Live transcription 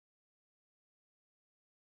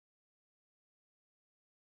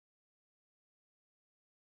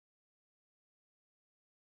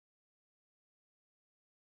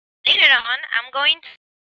on, I'm going to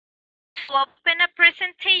open a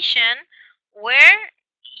presentation where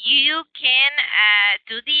you can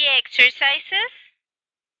do the exercises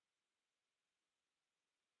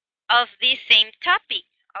of this same topic,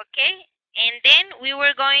 okay? And then we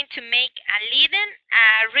were going to make a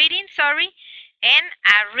reading, and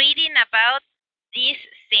a reading about this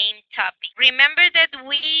same topic. Remember that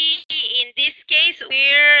in this case,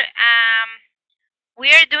 we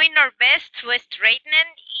are doing our best to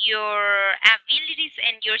strengthen your abilities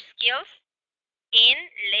and your skills in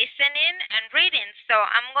listening and reading. So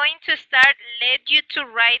I'm going to let you to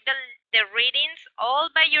write the readings all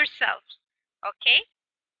by yourself, okay?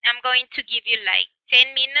 I'm going to give you like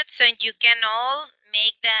 10 minutes so you can all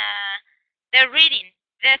make the reading.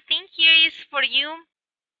 The thing here is for you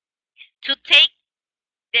to take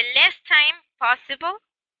the less time possible,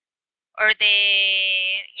 or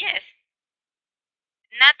yes,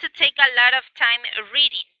 not to take a lot of time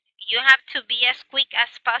reading. You have to be as quick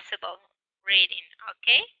as possible reading,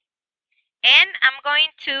 okay? And I'm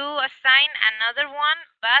going to assign another one,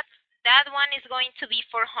 but that one is going to be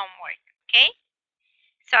for homework, okay?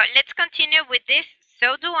 So let's continue with this.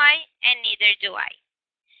 So do I, and neither do I.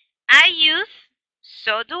 I use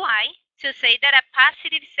so do I to say that a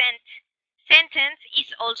positive sentence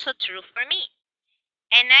is also true for me.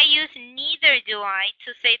 And I use neither do I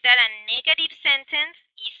to say that a negative sentence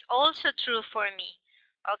is also true for me.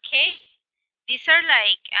 Okay? These are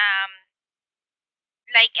like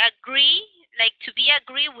to be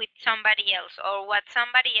agree with somebody else or what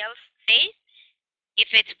somebody else says.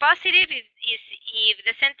 If it's positive, if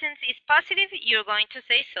the sentence is positive, you're going to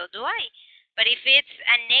say so do I. But if it's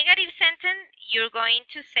a negative sentence, you're going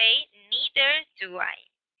to say neither do I.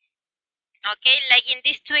 Okay, like in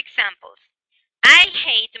these two examples. I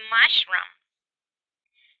hate mushrooms.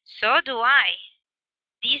 So do I.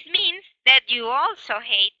 This means that you also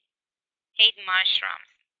hate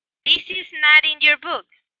mushrooms. This is not in your book.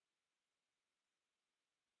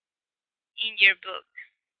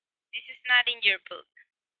 This is not in your book.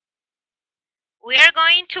 We are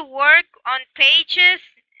going to work on pages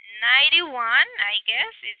 91, I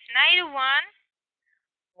guess. It's 91,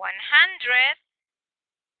 100,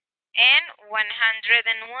 and 101.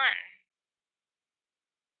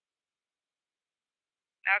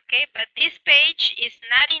 Okay, but this page is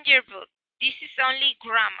not in your book. This is only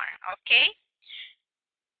grammar, okay?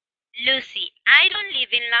 Lucy, I don't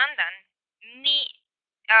live in London.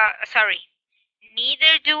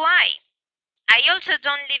 Neither do I. I also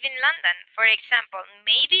don't live in London. For example,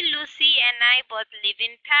 maybe Lucy and I both live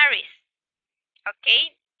in Paris.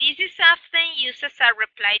 Okay? This is often used as a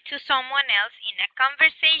reply to someone else in a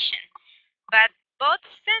conversation, but both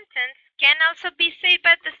sentences can also be said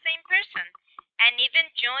by the same person and even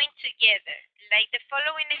joined together, like the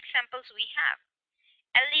following examples we have.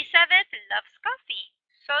 Elizabeth loves coffee,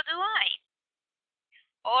 so do I.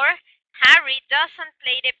 Or Harry doesn't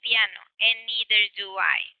play the piano, and neither do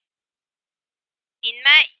I. In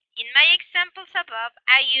my examples above,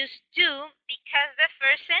 I use do because the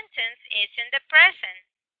first sentence is in the present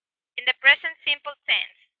simple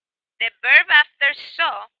tense. The verb after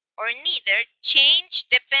so or neither change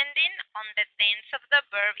depending on the tense of the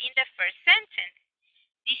verb in the first sentence.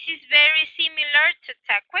 This is very similar to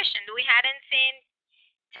tag questions. We hadn't seen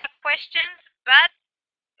tag questions, but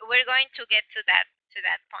we're going to get to that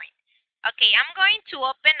point. Okay, I'm going to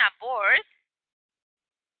open a board.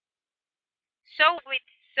 So with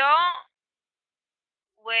so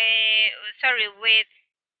with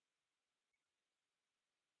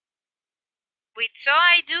so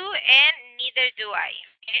I do and neither do I.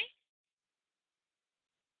 Okay.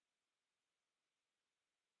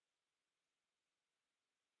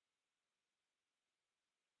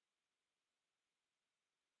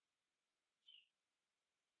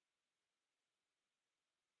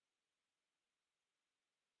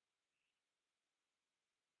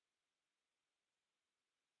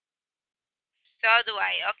 So do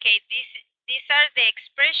I. Okay, these are the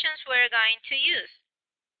expressions we're going to use.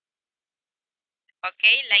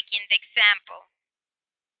 Okay, like in the example.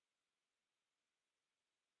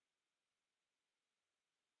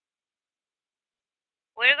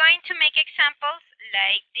 We're going to make examples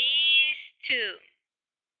like these two.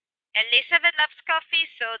 Elizabeth loves coffee,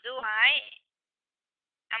 so do I.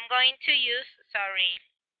 I'm going to use,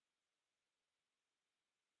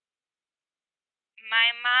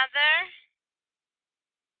 my mother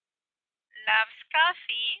loves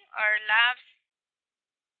coffee or loves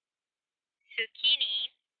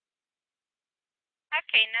zucchini.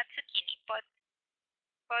 Okay, not zucchini, but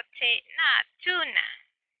not tuna.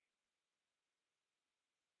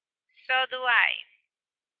 So do I.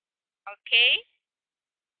 Okay?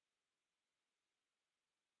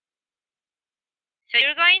 So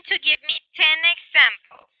you're going to give me 10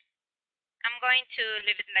 examples. I'm going to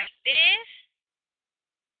leave it like this.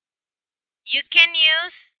 You can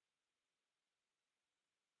use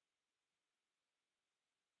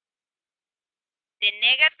the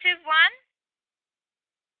negative one,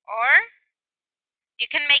 or you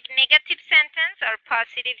can make negative sentence or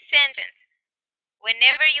positive sentence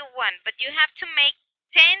whenever you want, but you have to make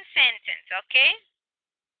 10 sentences, okay?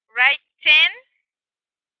 Write 10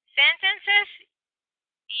 sentences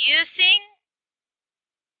using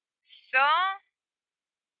so,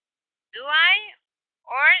 do I,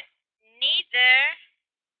 or neither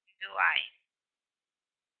do I.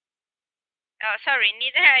 Oh, sorry,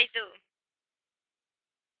 neither I do.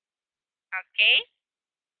 Okay?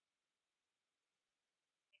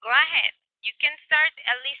 Go ahead. You can start,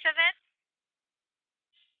 Elizabeth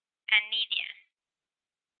and Nidia.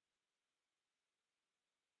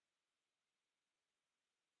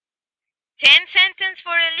 10 sentences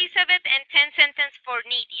for Elizabeth and 10 sentences for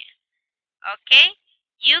Nidia. Okay?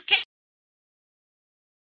 You can.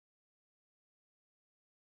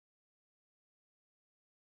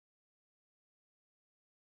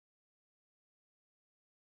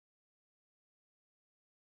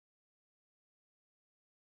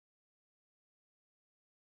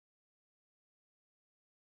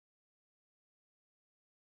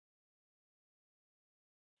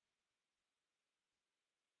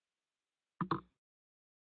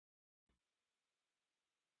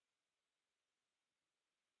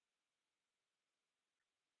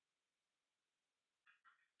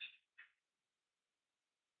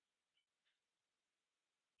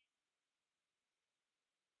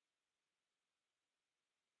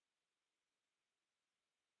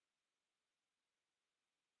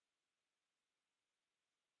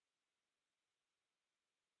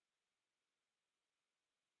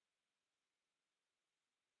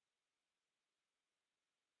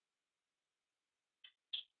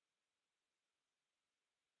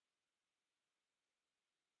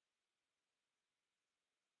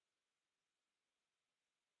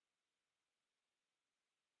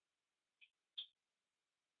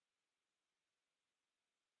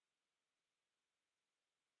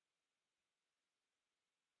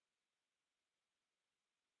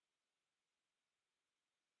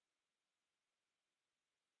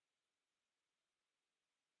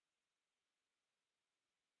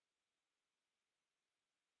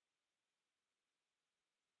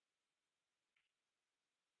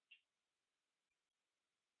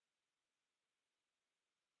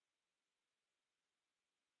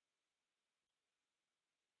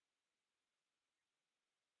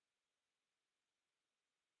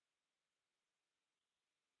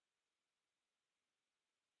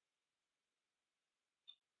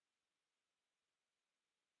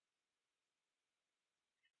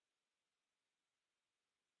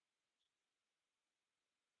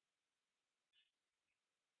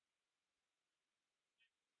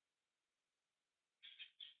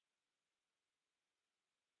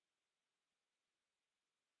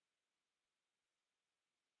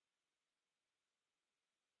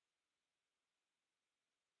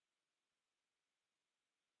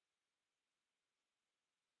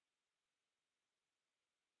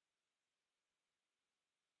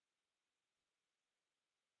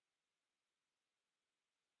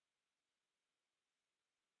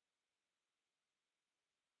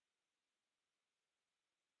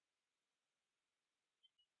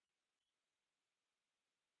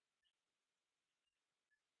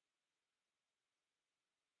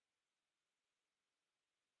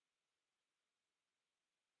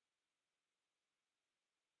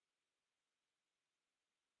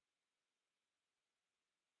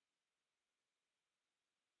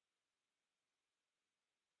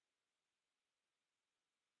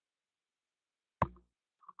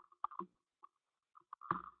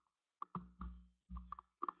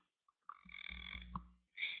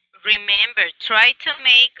 Remember, try to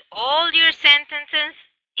make all your sentences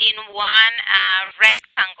in one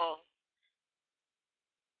rectangle.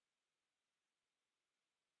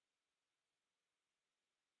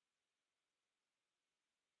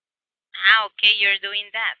 Ah, okay, you're doing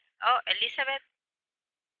that. Oh, Elizabeth,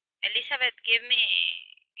 give me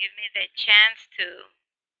the chance to.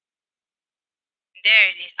 There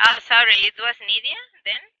it is. Oh, sorry, it was Nidia.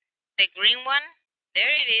 Then the green one.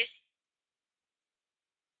 There it is.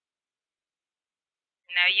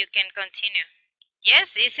 Now you can continue. Yes,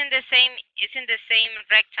 it's in the same. It's in the same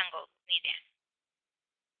rectangle, Nidia.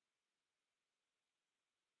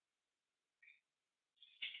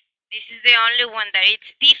 This is the only one that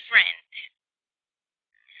it's different.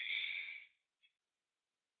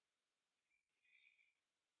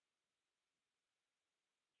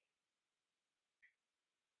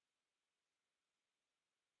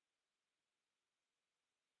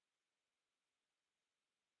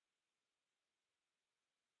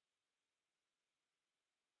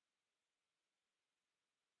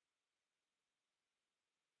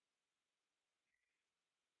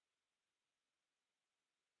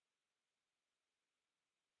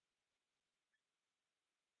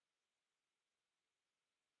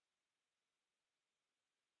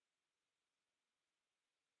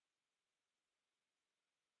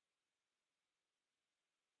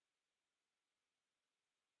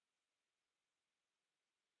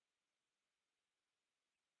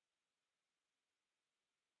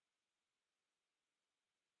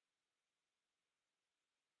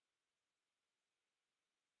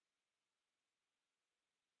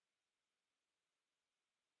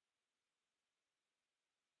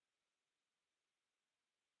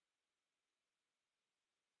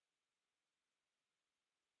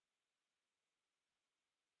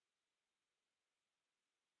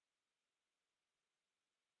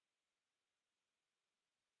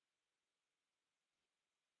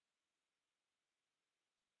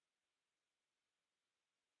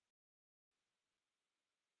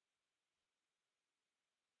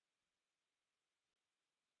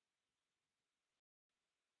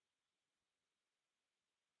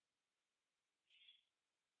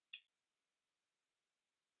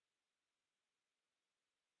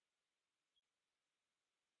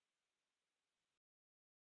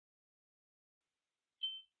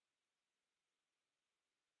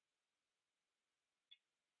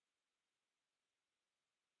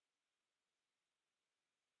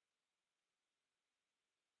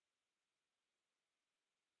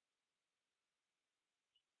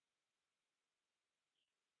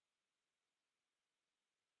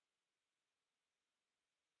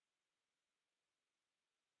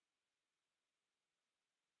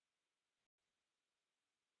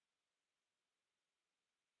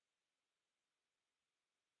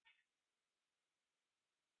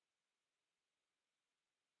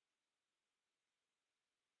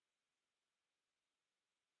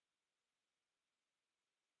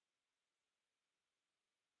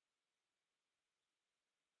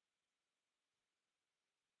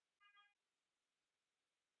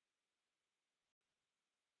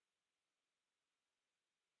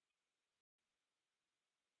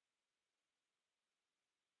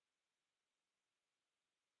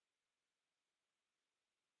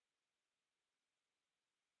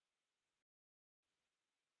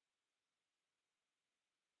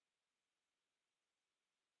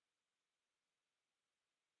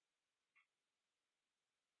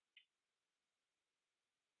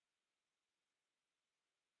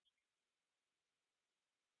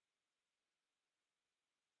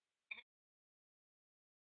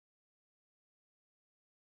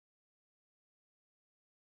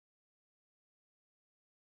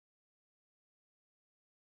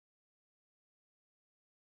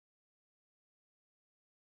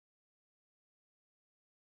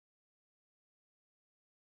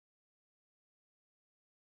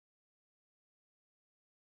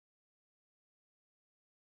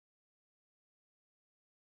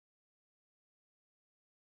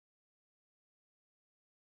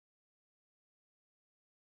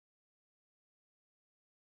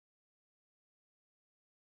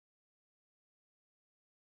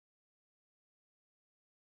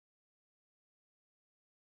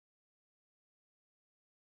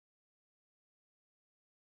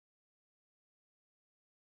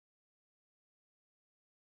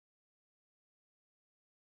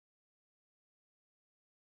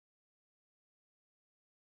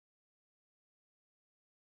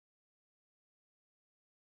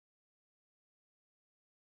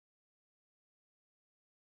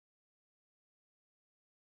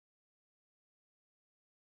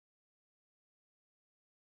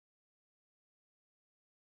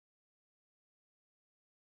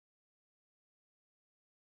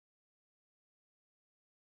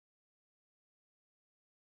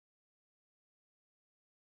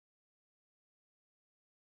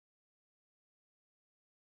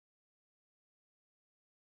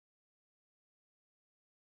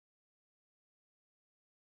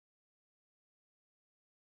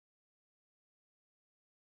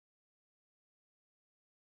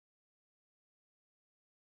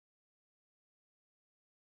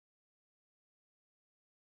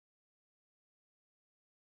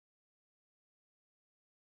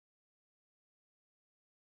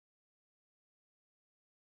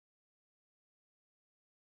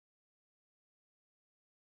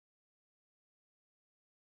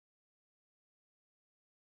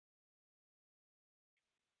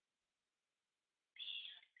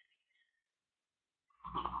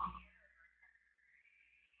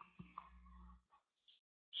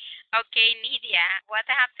 Okay, Nidia, what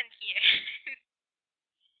happened here?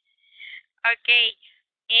 Okay,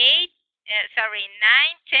 eight, sorry,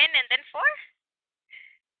 nine, 10, and then four?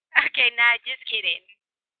 Okay, nah, just kidding.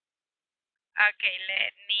 Okay,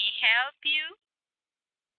 let me help you.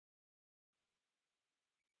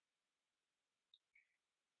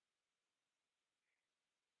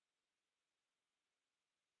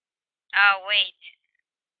 Oh, wait.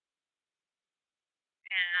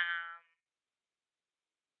 Um,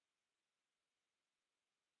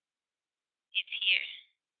 it's here.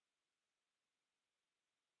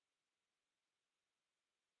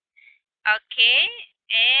 Okay,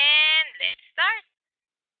 and let's start.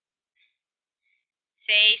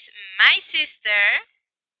 Says, my sister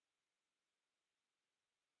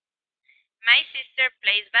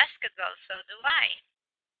plays basketball, so do I.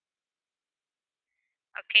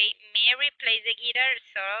 Okay, Mary plays the guitar,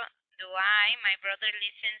 so do I. My brother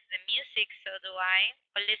listens the music, so do I.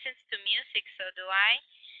 Or listens to music, so do I.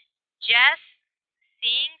 Jazz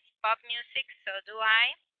sings pop music, so do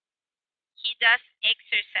I. He does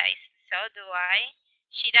exercise, so do I.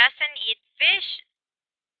 She doesn't eat fish,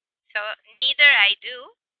 so neither I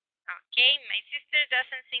do. Okay, my sister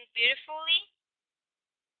doesn't sing beautifully,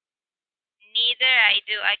 neither I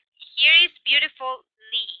do. Here is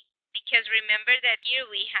beautifully, because remember that here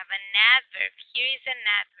we have an adverb. Here is an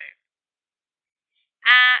adverb.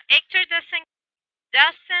 Hector doesn't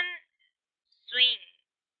swing.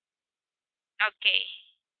 Okay,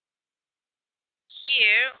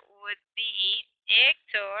 here would be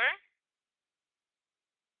Hector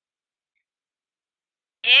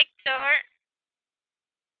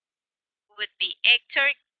would be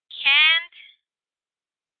Hector can't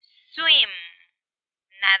swim.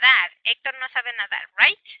 Nadar. Hector no sabe nadar,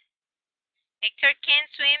 right? Hector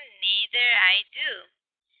can't swim, neither I do.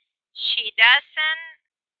 She doesn't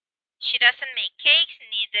make cakes,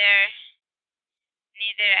 neither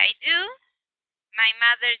I do. My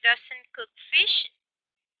mother doesn't cook fish,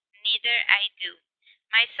 neither I do.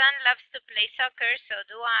 My son loves to play soccer, so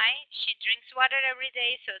do I. She drinks water every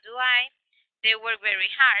day, so do I. They work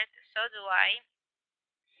very hard, so do I.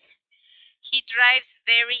 He drives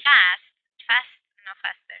very fast. Fast, no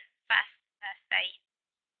faster. Fast, fast, I.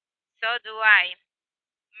 So do I.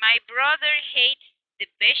 My brother hates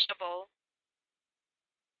the vegetable.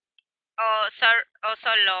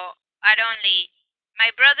 Solo, only.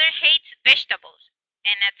 My brother hates vegetables,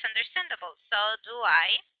 and that's understandable. So do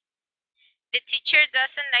I. The teacher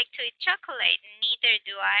doesn't like to eat chocolate, neither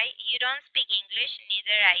do I. You don't speak English,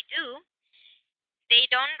 neither I do. They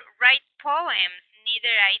don't write poems,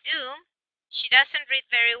 neither I do. She doesn't read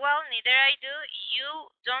very well, neither I do.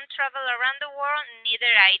 You don't travel around the world,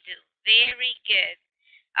 neither I do. Very good.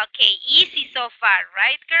 Okay, easy so far,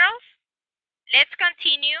 right, girls? Let's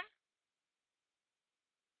continue.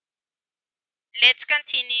 Let's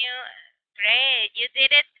continue. Great, you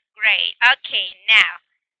did it. Great. Okay, now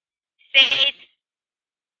says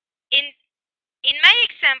in my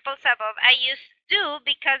examples above, I use do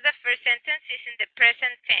because the first sentence is in the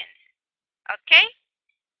present tense. Okay?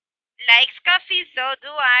 Likes coffee, so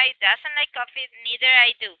do I. Doesn't like coffee, neither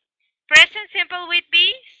I do. Present simple would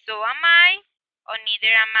be so am I or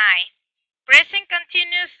neither am I. Present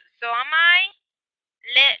continuous, so am I.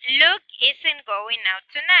 Luke isn't going out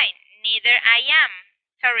tonight. Neither I am.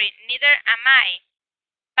 Sorry, neither am I.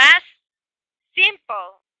 Past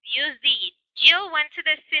simple. Use did. Jill went to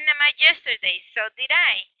the cinema yesterday, so did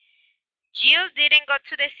I. Jill didn't go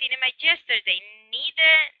to the cinema yesterday,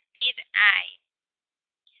 neither did I.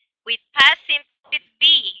 With past simple with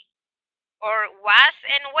be or was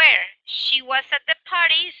and were. She was at the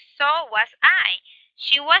party, so was I.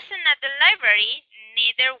 She wasn't at the library,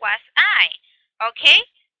 neither was I. Okay?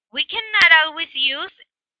 We cannot always use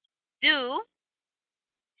do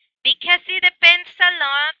because it depends a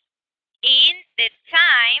lot in the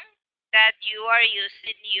time that you are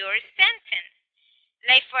using your sentence.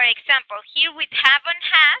 Like for example, here with have and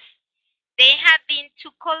has, they have been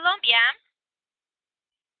to Colombia,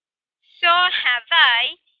 so have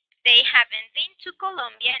I. They haven't been to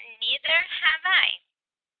Colombia, neither have I.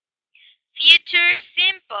 Future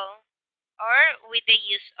simple or with the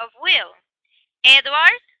use of will.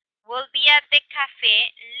 Edward will be at the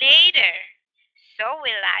cafe later. So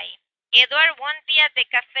will I. Edward won't be at the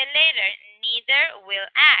cafe later, neither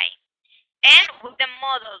will I. And with the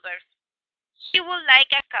modal verb. He would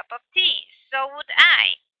like a cup of tea. So would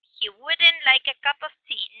I. He wouldn't like a cup of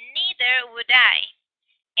tea. Neither would I.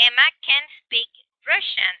 Emma can speak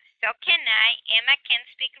Russian. So can I. Emma can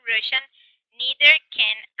speak Russian. Neither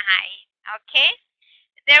can I. Okay?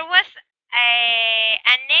 There was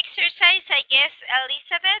an exercise, I guess,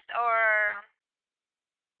 Elizabeth or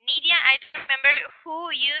Nidia, I don't remember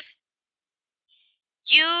who used.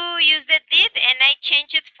 You used the did, and I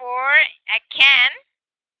changed it for a can.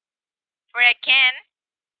 For a can.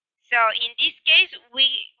 So in this case,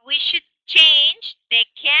 we should change the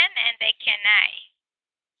can and the can I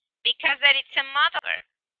because that it's a modal verb.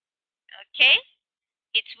 Okay,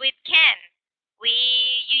 it's with can.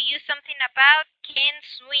 You use something about can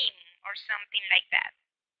swim or something like that,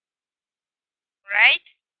 right?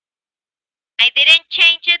 I didn't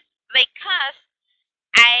change it because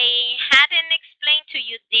I hadn't explained to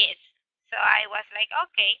you this. So I was like,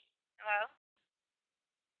 okay, well,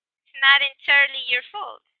 it's not entirely your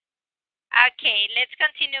fault. Okay, let's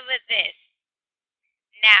continue with this.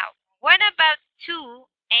 Now, what about to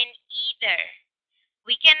and either?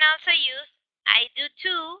 We can also use I do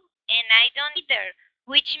too and I don't either,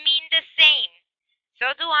 which mean the same.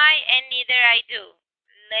 So do I and neither I do.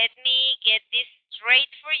 Let me get this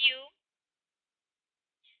straight for you.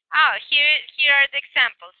 Oh, here are the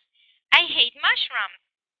examples. I hate mushrooms.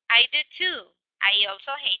 I do too. I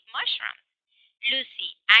also hate mushrooms.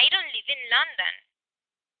 Lucy, I don't live in London.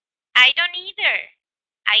 I don't either.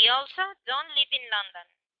 I also don't live in London.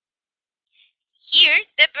 Here,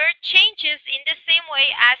 the verb changes in the same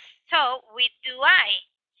way as so with do I,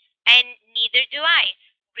 and neither do I.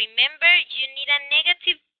 Remember, you need a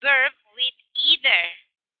negative verb with either.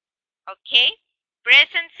 Okay?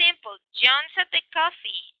 Present simple. John's at the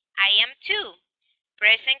coffee. I am too.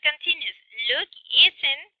 Present continuous. Luke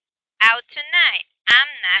isn't out tonight.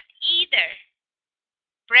 I'm not either.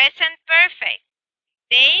 Present perfect.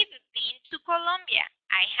 They've been to Colombia.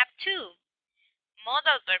 I have too.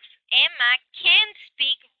 Modal verbs. Emma can't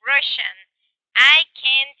speak Russian. I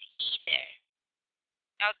can't either.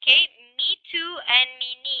 Okay? Me too and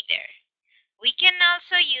me neither. We can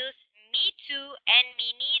also use me too and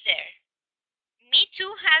me neither. Me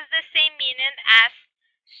too has the same meaning as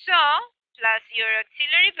so plus your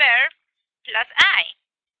auxiliary verb plus I.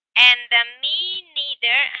 And the me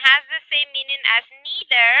neither has the same meaning as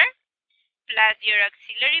neither plus your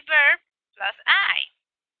auxiliary verb plus I.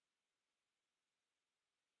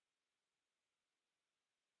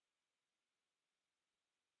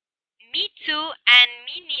 Me too and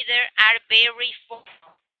me neither are very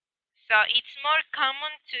formal. So it's more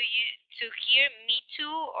common to hear me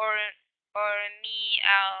too or me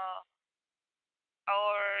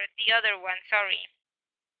or the other one, sorry.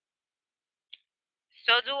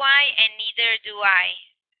 So do I and neither do I.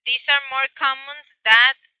 These are more common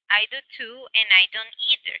that I do too and I don't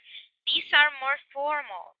either. These are more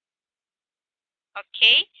formal.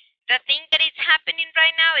 Okay? The thing that is happening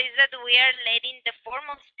right now is that we are letting the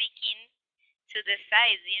formal speaking to the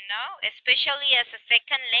side, you know, especially as a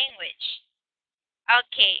second language.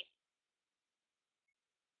 Okay.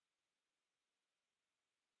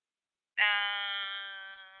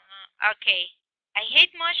 Okay. I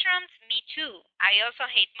hate mushrooms. Me too. I also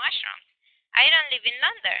hate mushrooms. I don't live in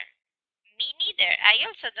London. Me neither. I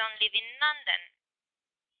also don't live in London.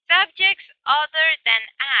 Subjects other than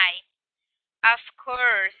I. Of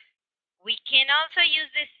course, we can also use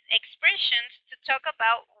these expressions to talk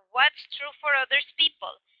about what's true for other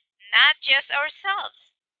people, not just ourselves.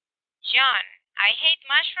 John, I hate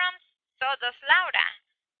mushrooms, so does Laura.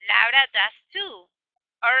 Laura does too.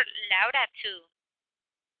 Or Laura too.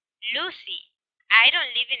 Lucy, I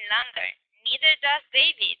don't live in London. Neither does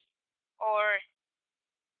David. Or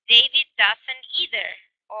David doesn't either.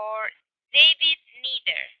 Or David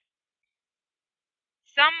neither.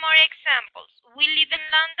 Some more examples. We live in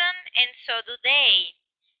London and so do they.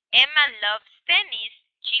 Emma loves tennis.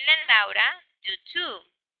 Jill and Laura do too.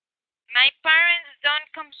 My parents don't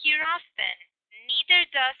come here often. Neither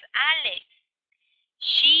does Alex.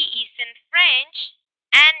 She isn't French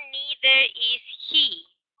and neither is he.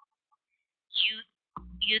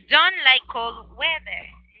 You don't like cold weather.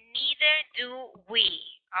 Neither do we.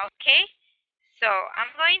 Okay? So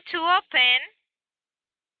I'm going to open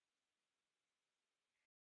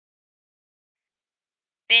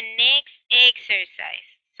the next exercise.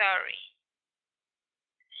 Sorry.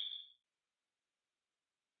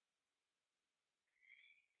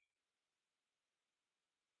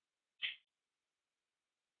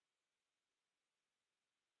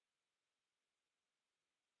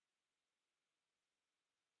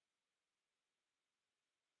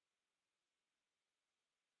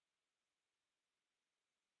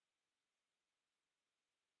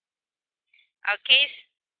 Okay,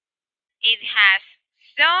 it has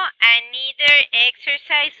so and neither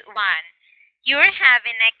exercise 1. You're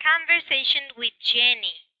having a conversation with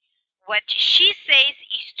Jenny. What she says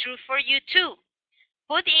is true for you too.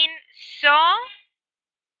 Put in so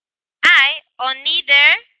I or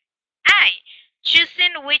neither I.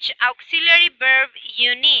 choosing which auxiliary verb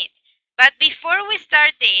you need. But before we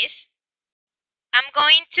start this, I'm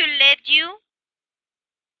going to let you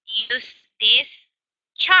use this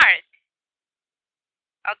chart.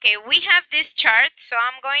 Okay, we have this chart, so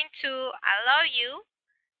I'm going to allow you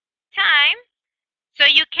time so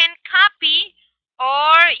you can copy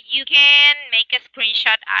or you can make a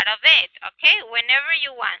screenshot out of it, okay? Whenever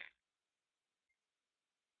you want.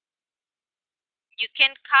 You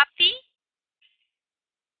can copy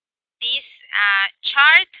this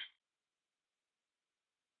chart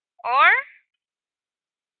or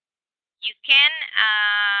you can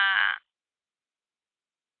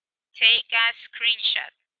take a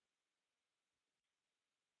screenshot.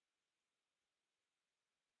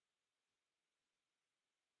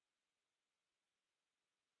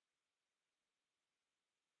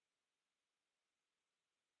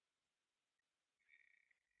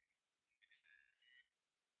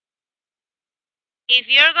 If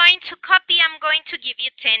you're going to copy, I'm going to give you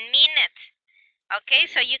 10 minutes. Okay,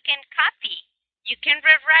 so you can copy. You can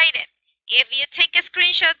rewrite it. If you take a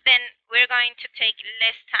screenshot, then we're going to take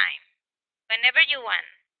less time. Whenever you want.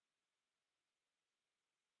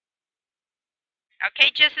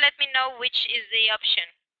 Okay, just let me know which is the option.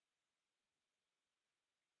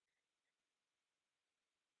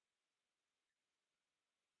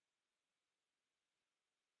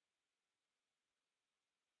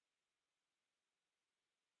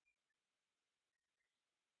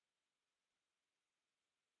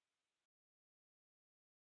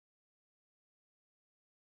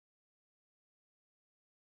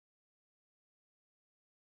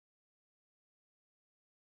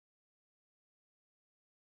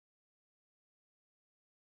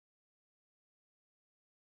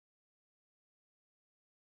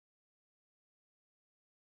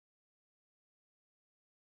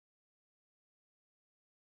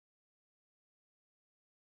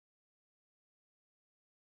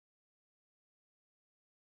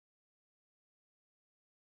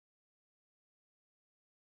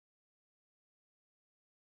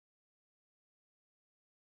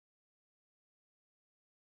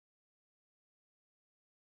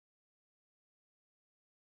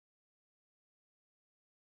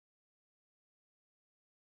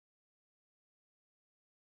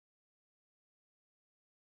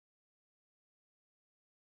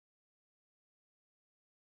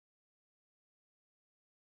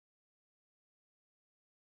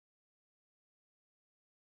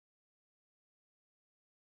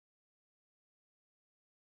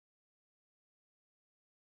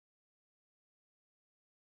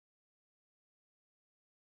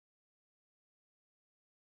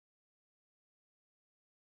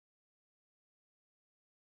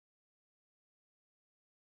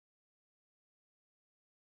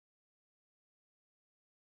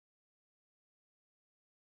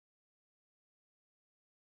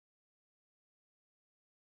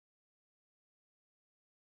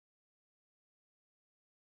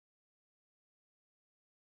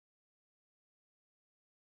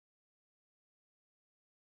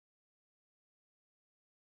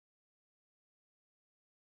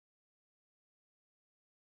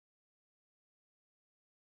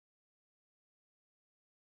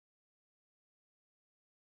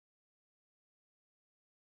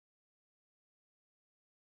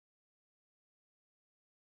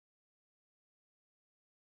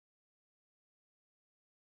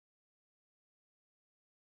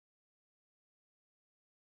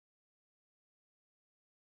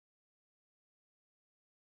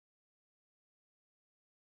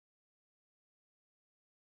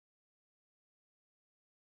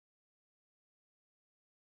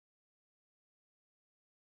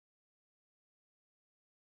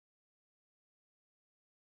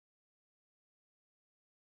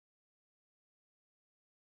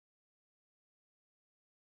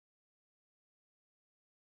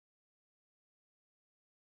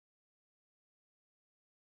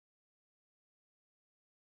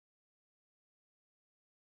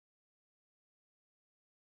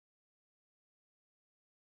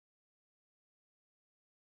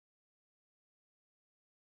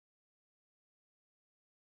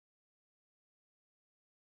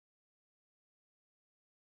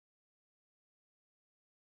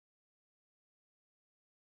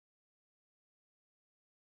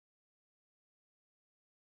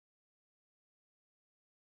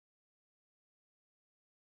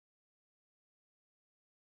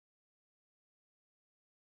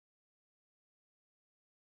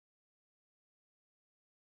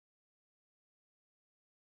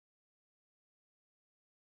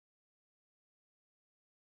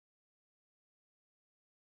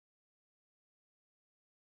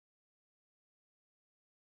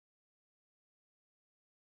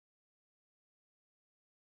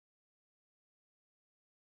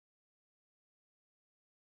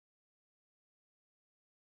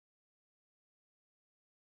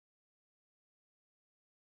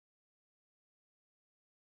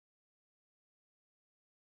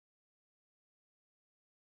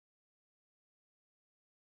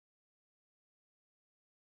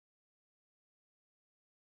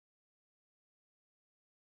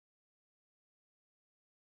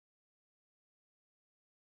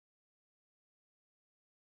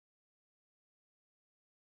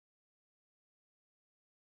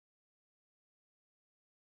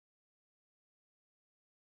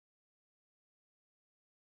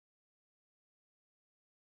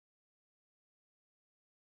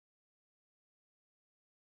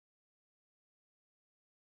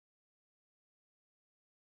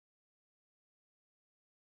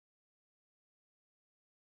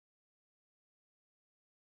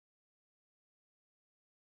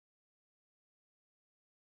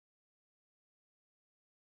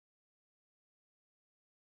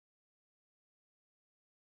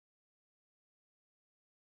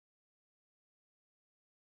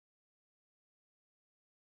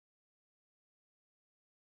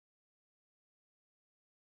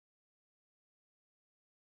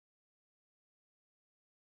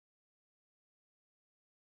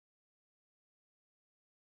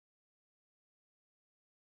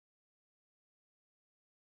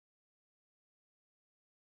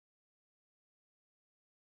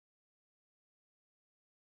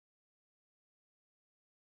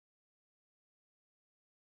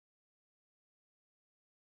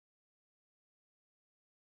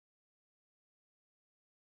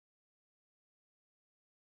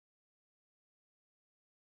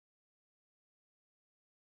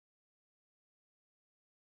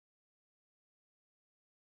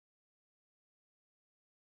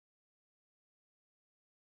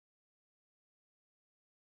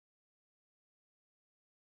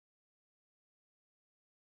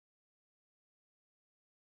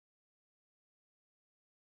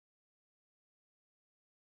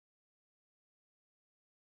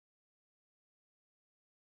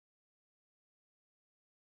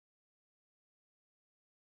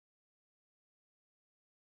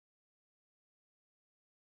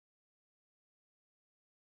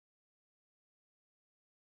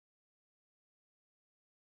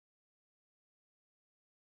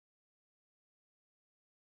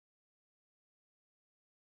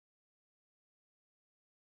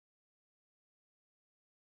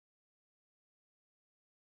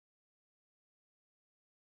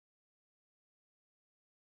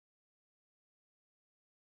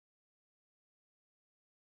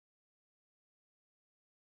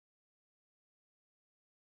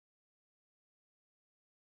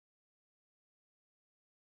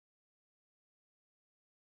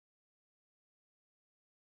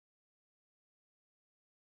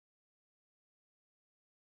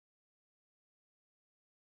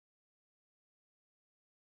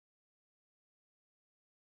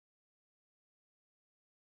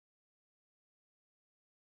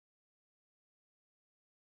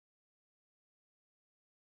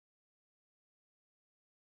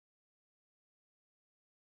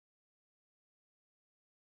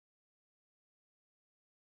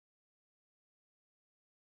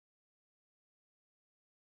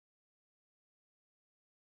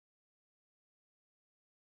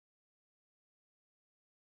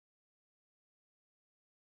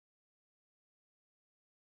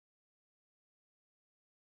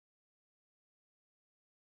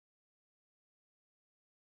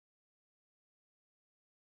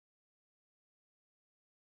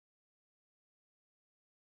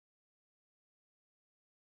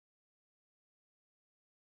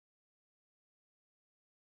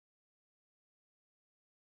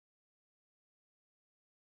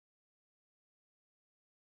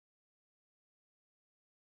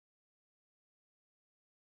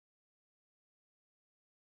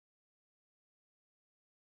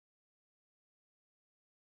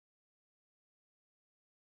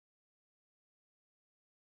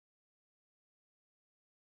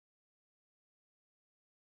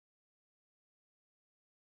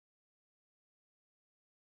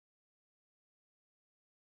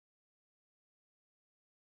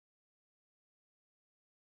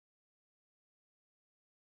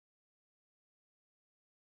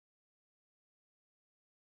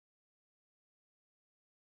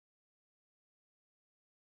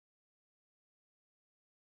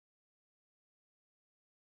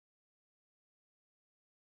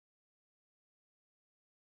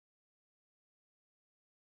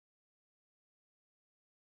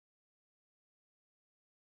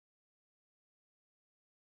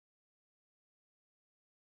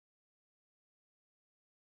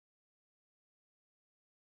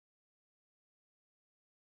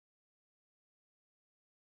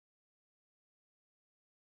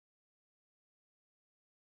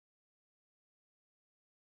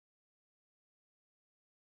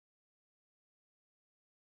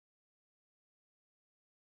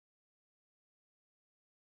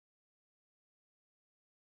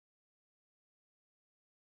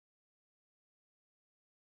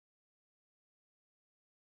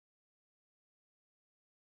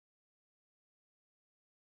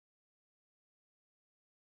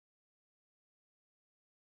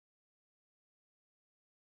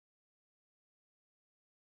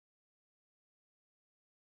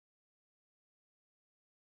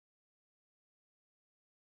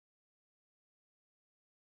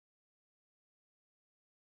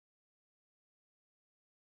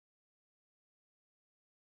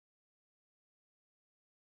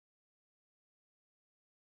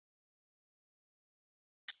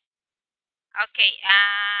 Okay,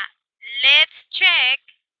 let's check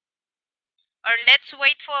or let's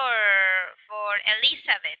wait for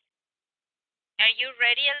Elizabeth. Are you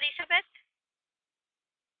ready, Elizabeth?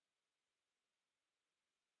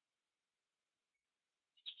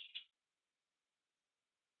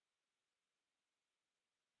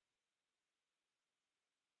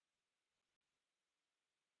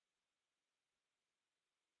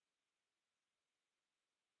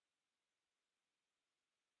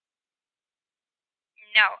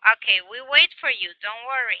 No. Okay, we wait for you. Don't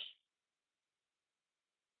worry.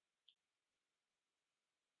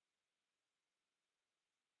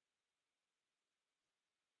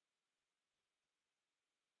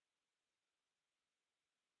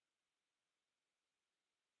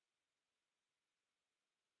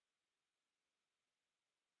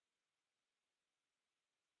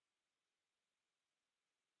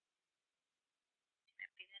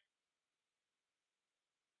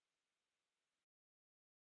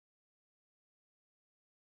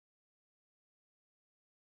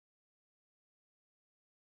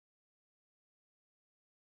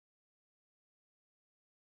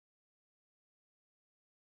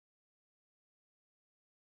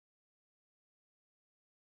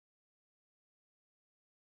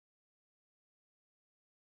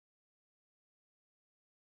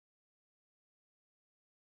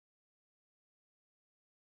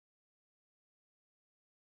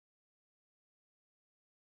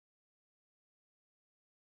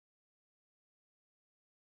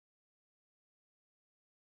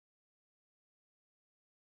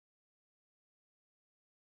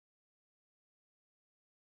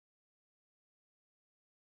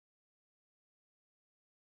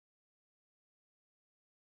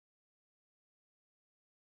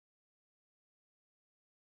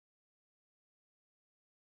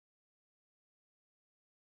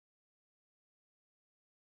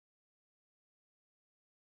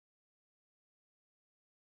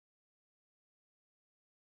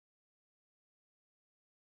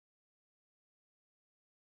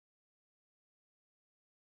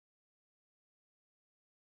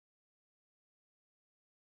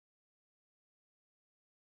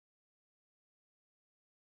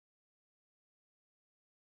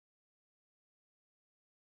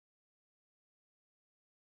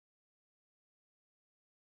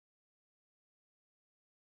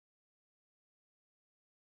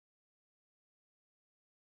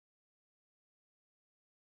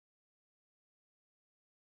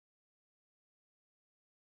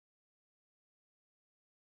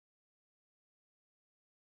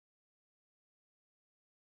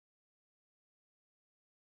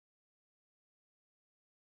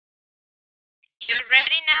 You're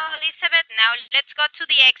ready now, Elizabeth? Now let's go to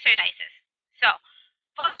the exercises. So,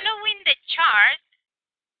 following the chart,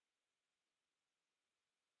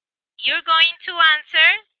 you're going to answer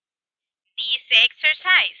this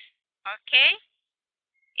exercise. Okay?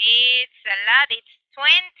 It's a lot. It's 20.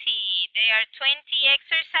 There are 20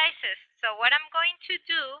 exercises. So what I'm going to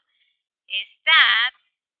do is that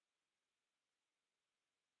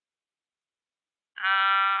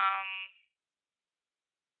um,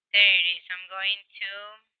 there it is. I'm going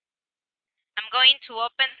to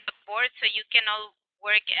open the board so you can all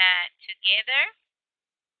work together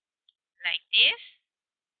like this.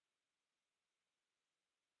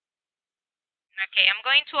 Okay, I'm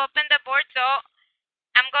going to open the board, so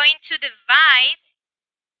I'm going to divide.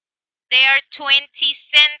 There are 20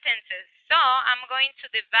 sentences, so I'm going to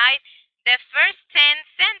divide the first 10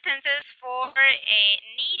 sentences for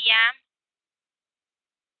Nidia,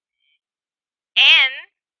 and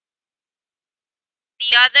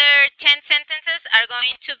the other 10 sentences are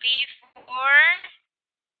going to be for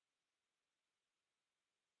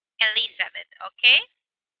Elizabeth, okay?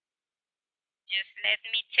 Just let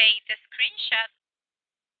me take the screenshot.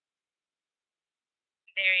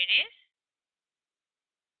 There it is.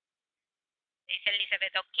 Dice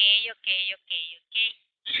Elizabeth, okay, okay, okay, okay.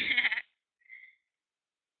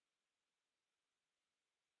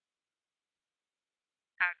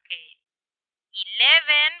 Okay. 11,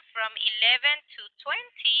 from 11 to 20,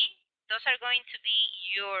 those are going to be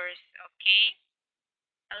yours, okay?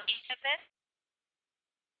 Elizabeth?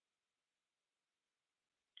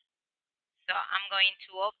 So I'm going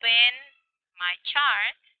to open my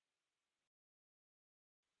chart.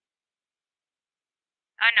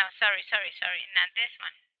 Oh no, sorry, not this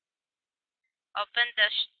one. Open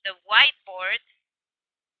the whiteboard.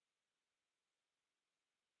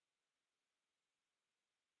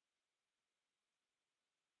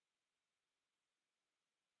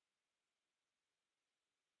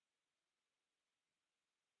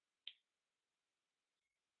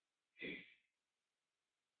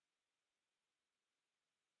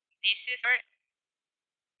 This is for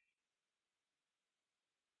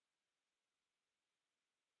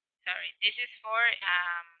sorry. This is for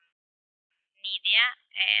Nidia,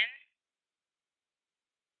 and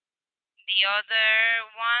the other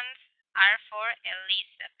ones are for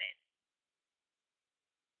Elizabeth.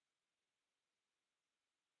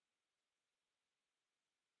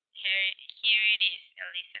 Here it is,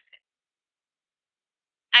 Elizabeth.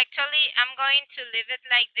 Actually, I'm going to leave it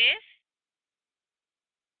like this,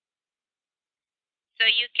 so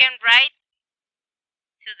you can write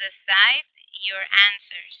to the side your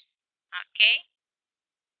answers. Okay?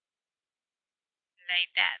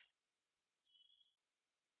 Like that.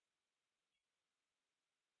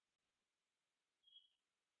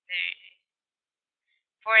 There.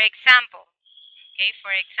 For example, okay,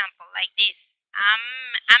 for example, like this.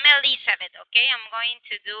 I'm Elizabeth, okay? I'm going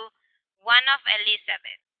to do one of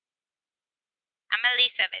Elizabeth. I'm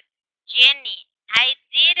Elizabeth. Jenny, I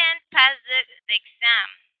didn't pass the exam.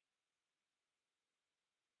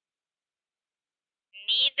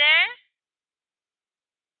 Neither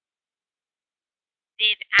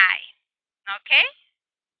did I. Okay?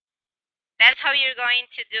 That's how you're going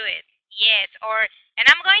to do it. Yes, or and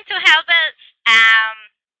I'm going to help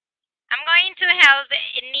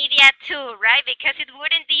Nidia too, right? Because it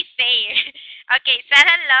wouldn't be fair. Okay,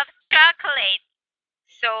 Sarah loves chocolate.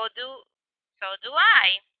 So do so do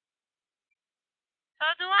I. So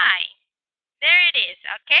do I. There it is,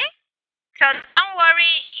 okay? So don't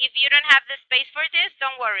worry if you don't have the space for this,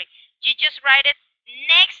 don't worry. You just write it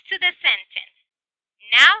next to the sentence.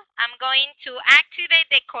 Now I'm going to activate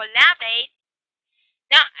the collaborate.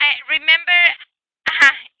 Now, remember,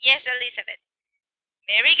 yes, Elizabeth.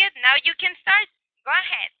 Very good. Now you can start. Go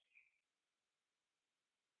ahead.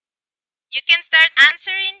 You can start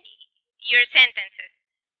answering your sentences.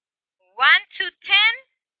 1 to 10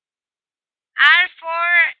 are for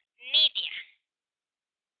Nidia.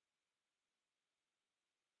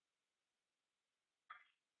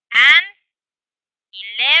 And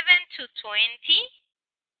 11 to 20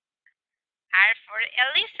 are for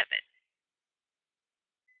Elizabeth.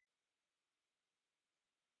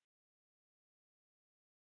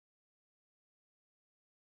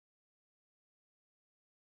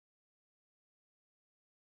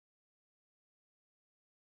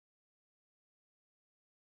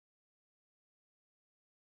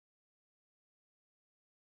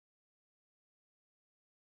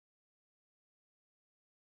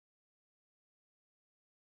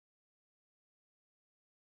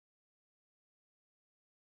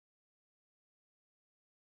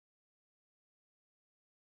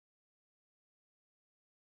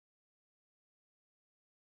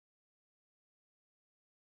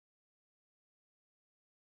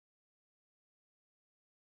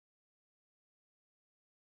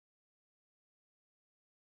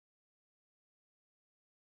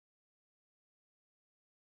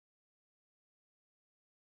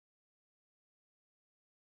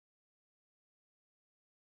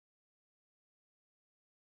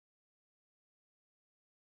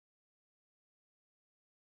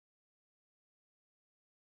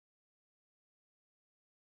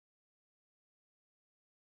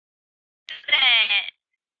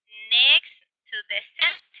 Next to the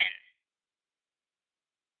sentence,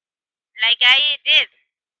 like I did.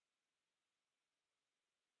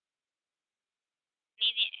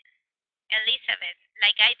 Nidia, Elizabeth,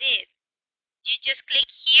 like I did. You just click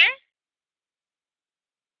here,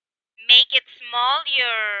 make it small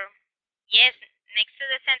your, yes, next to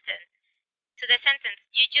the sentence. To the sentence.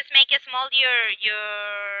 You just make it small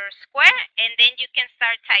your square and then you can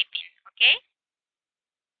start typing, okay?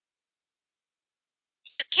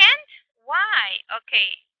 You can't? Why?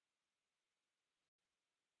 Okay.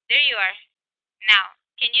 There you are. Now,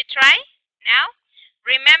 can you try? Now,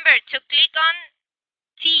 remember to click on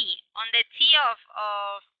T, on the T of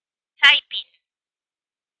typing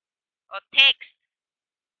or text.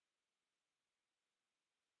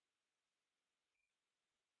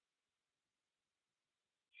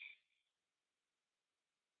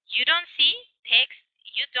 You don't see text?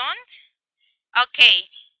 You don't? Okay.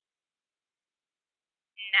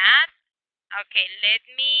 Not okay.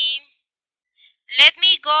 Let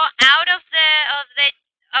me go out of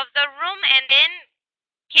the room and then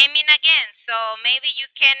came in again. So maybe you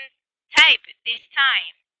can type this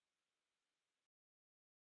time.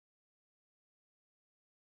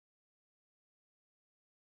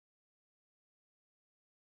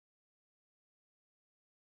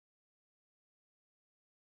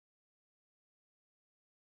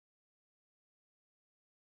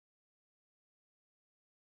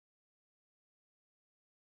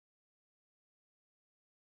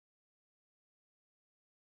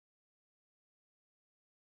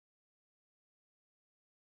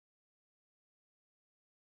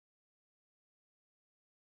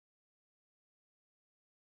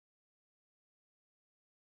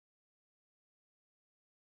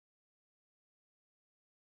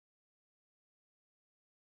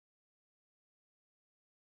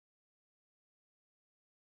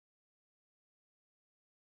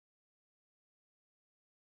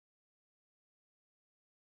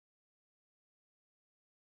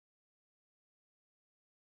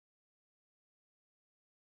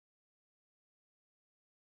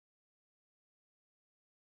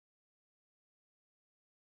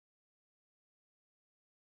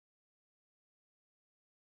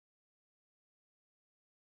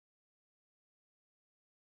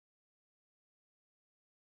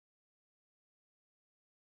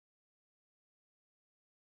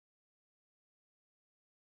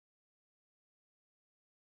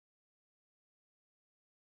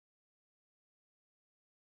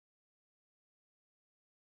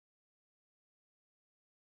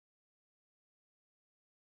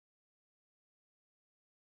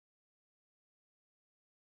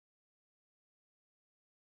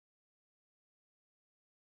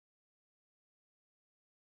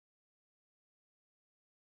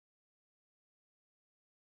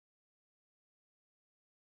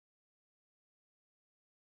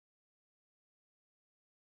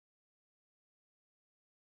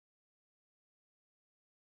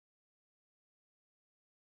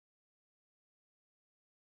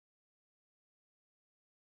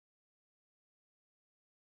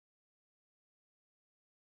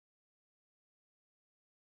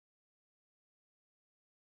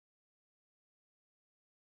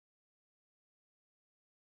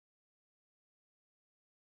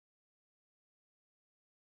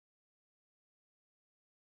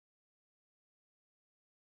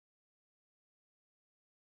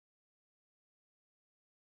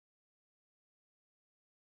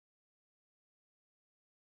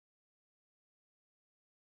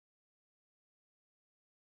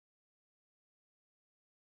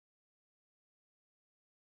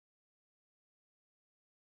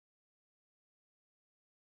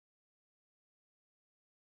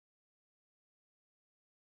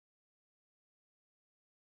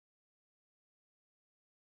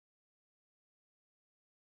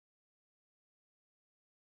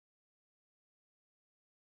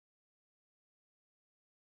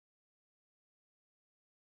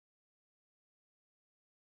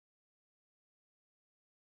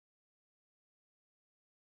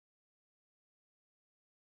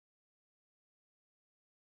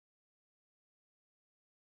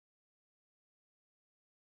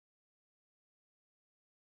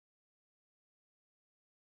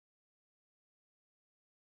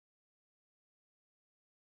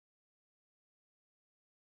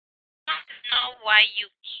 know why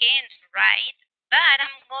you can't write, but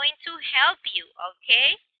I'm going to help you,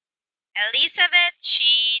 okay? Elizabeth,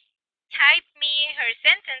 she typed me her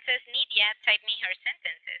sentences. Nidia typed me her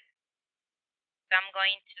sentences. So I'm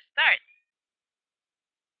going to start.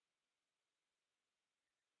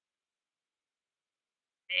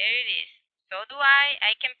 There it is. So do I.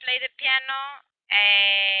 I can play the piano.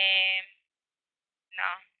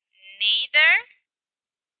 No, neither.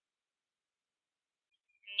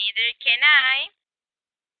 Neither can I.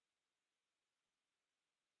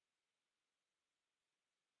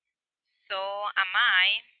 So am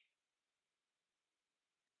I.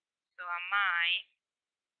 So am I.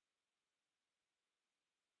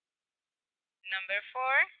 Number 4.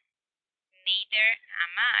 Neither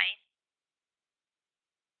am I.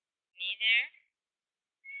 Neither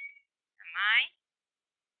am I.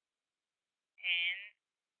 And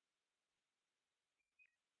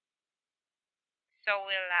so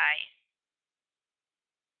will I.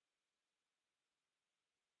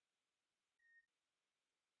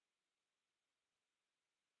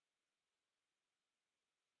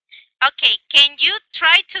 Okay, can you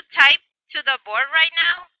try to type to the board right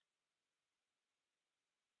now?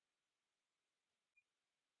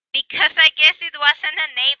 Because I guess it wasn't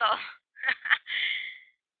enabled.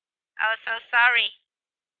 Oh, so sorry.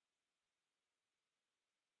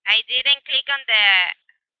 I didn't click on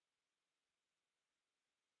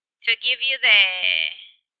to give you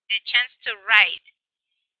the chance to write.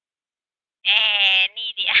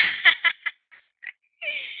 Nidia.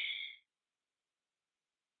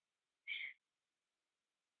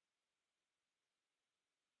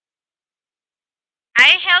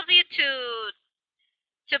 I help you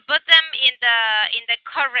to put them in the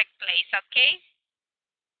correct place, okay?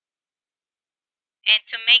 And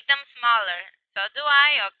to make them smaller. So do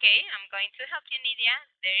I. Okay, I'm going to help you, Nidia.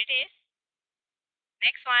 There it is.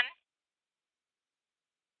 Next one.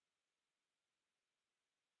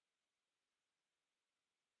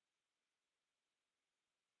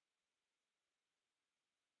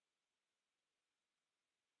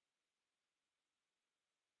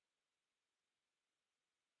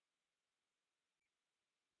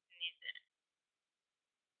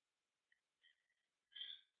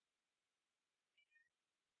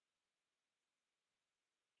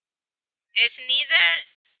 It's neither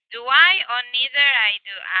do I or neither I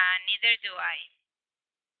do. Neither do I.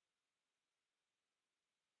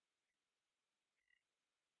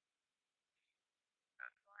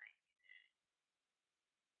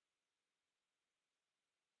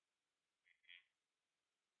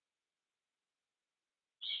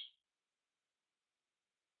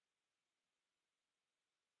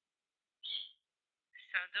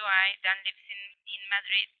 So do I. Dan lives in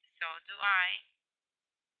Madrid. So do I.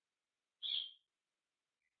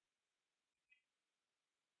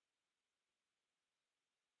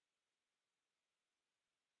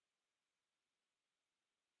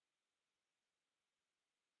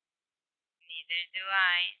 Neither do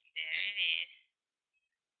I. There it is.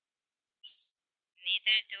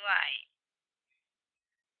 Neither do I.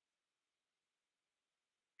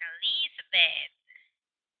 Elizabeth.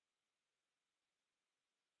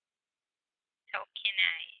 So can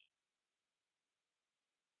I.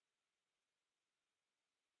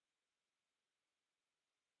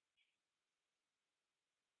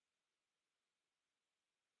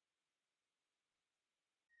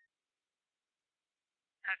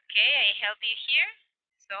 Okay, I help you here.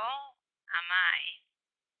 So am I.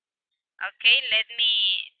 Okay, let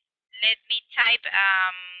me type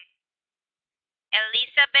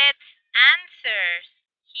Elizabeth's answers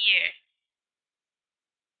here.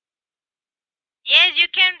 Yes, you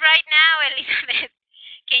can right now, Elizabeth.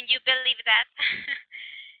 Can you believe that?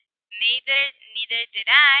 Neither did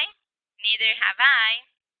I. Neither have I.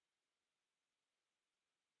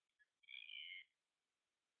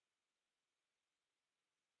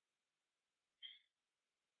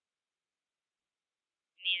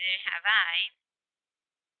 Neither have I.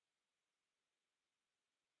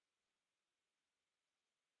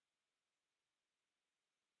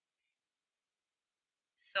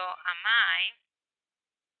 So am I.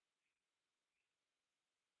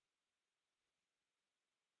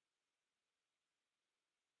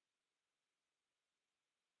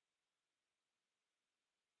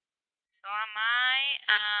 So am I.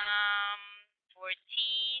 14.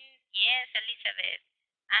 Yes, Elizabeth.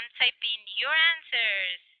 I'm typing your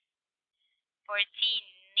answers. 14.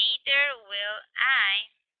 Neither will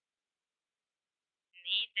I.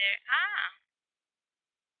 Neither.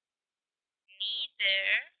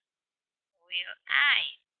 Neither will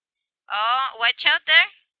I. Oh, watch out there.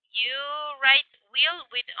 You write will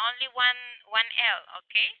with only one L,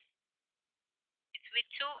 okay? with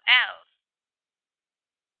two L's.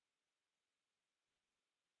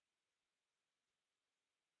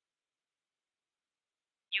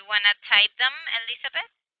 You want to type them,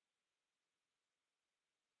 Elizabeth?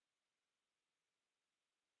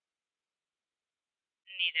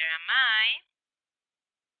 Neither am I.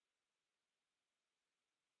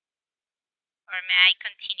 Or may I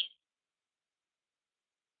continue?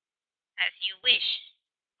 As you wish.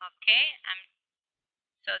 Okay,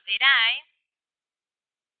 so did I.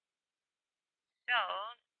 So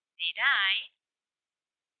did I.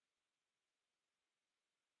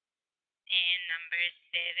 And number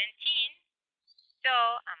 17. So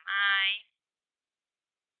am I.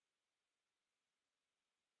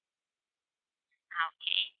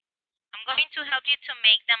 Okay. I'm going to help you to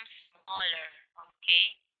make them smaller.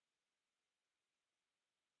 Okay.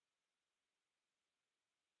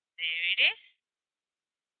 There it is.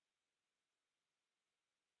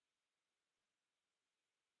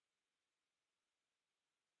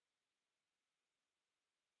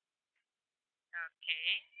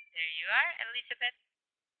 Okay. There you are, Elizabeth.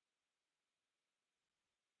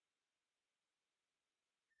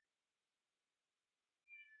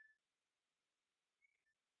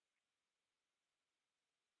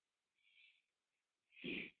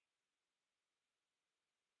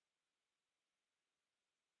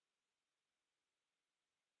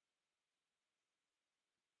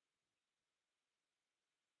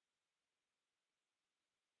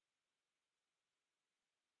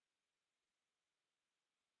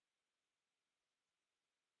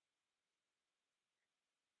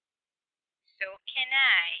 So can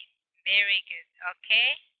I. Very good.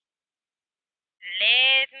 Okay.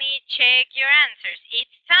 Let me check your answers.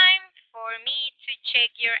 It's time for me to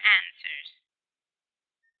check your answers.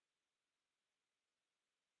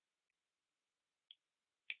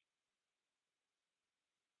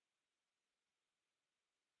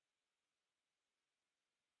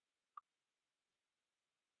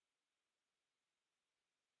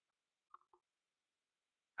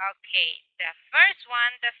 Okay, the first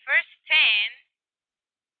one, the first 10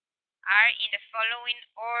 are in the following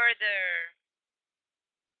order.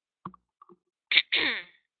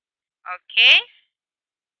 Okay?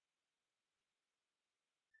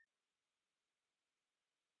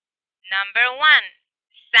 Number 1,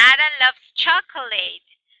 Sarah loves chocolate.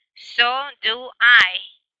 So do I.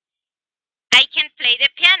 I can play the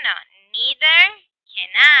piano. Neither can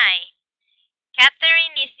I.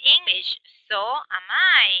 Catherine is English. So am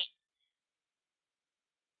I.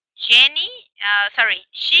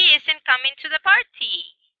 She isn't coming to the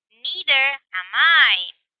party. Neither am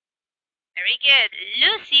I. Very good.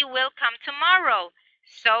 Lucy will come tomorrow.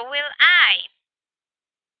 So will I.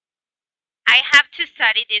 I have to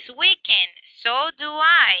study this weekend. So do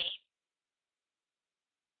I.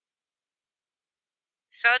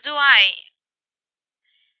 So do I.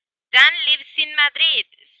 Dan lives in Madrid.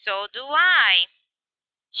 So do I.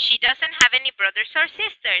 She doesn't have any brothers or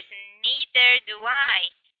sisters. Neither do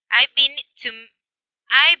I. I've been to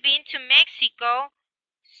I've been to Mexico.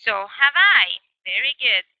 So have I. Very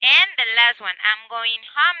good. And the last one. I'm going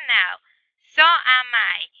home now. So am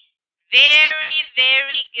I. Very,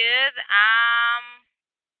 very good.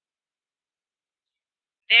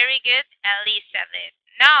 Very good, Elizabeth.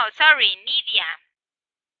 No, sorry, Nidia.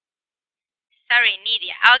 Sorry,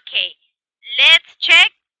 Nidia. Okay. Let's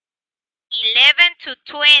check 11 to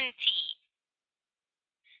 20.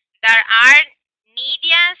 There are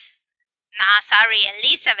Nidias. No, sorry,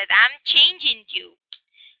 Elizabeth. I'm changing you.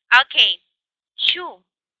 Okay. Shoo.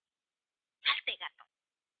 Salte, gato.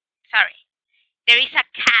 Sorry. There is a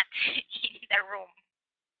cat in the room.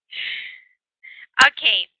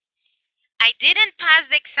 Okay. I didn't pass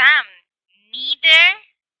the exam. Neither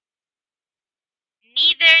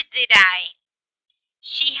did I.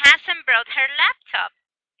 She hasn't brought her laptop.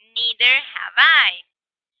 Neither have I.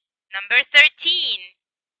 Number 13.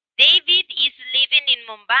 David is living in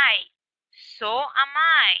Mumbai. So am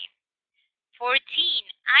I. 14.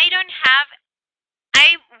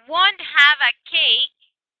 I won't have a cake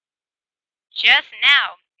just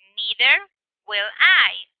now. Neither will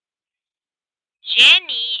I.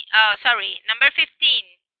 Number 15.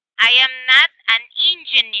 I am not an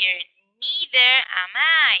engineer. Neither am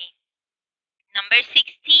I. Number 16.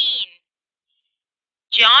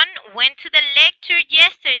 John went to the lecture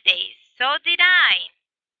yesterday. So did I.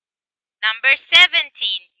 Number 17.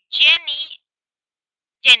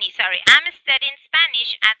 I'm studying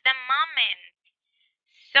Spanish at the moment.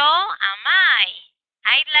 So am I.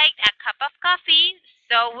 I'd like a cup of coffee.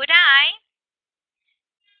 So would I.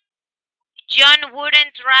 John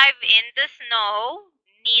wouldn't drive in the snow.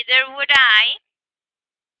 Neither would I.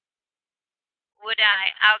 would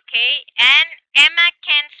I? Okay. And Emma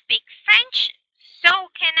can speak French. So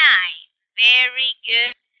can I. Very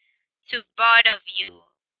good to both of you.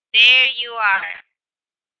 There you are.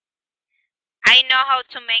 I know how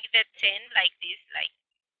to make the 10 like this, like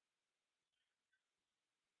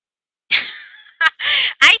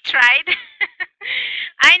I tried.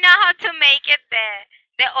 I know how to make it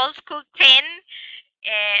the old school 10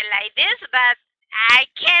 like this, but I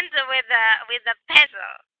can't with a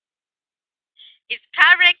pencil. It's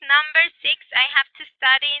correct number 6. I have to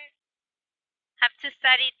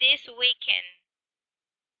study this weekend.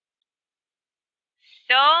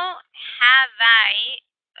 So have I.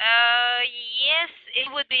 Yes,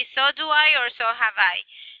 it would be so do I or so have I.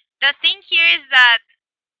 The thing here is that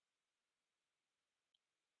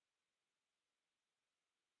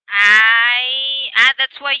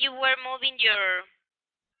that's why you were moving your.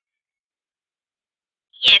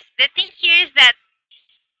 Yes, the thing here is that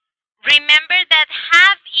remember that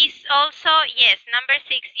have is also, yes, number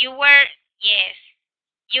 6. Yes,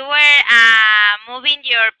 you were moving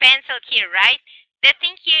your pencil here, right? The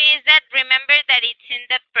thing here is that remember that it's in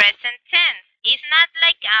the present tense. It's not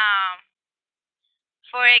like,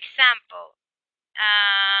 for example,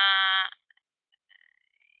 uh,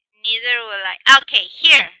 neither will I. Okay,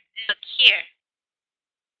 here, look here.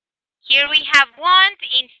 Here we have want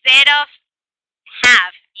instead of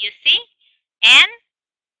have, you see? And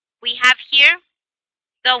we have here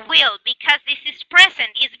the will, because this is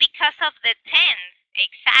present. It's because of the tense.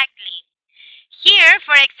 Exactly. Here,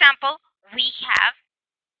 for example, we have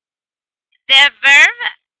the verb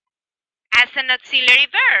as an auxiliary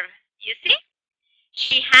verb. You see?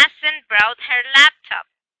 She hasn't brought her laptop.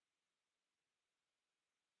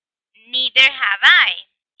 Neither have I.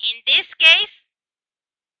 In this case,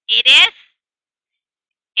 it is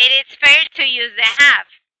fair to use the have.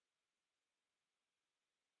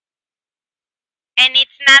 And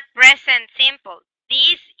it's not present simple.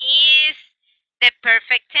 This is the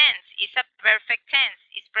perfect tense. It's a perfect tense.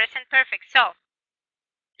 It's present perfect. So,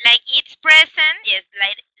 like it's present, yes,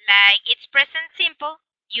 like it's present simple,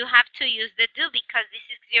 you have to use the do because this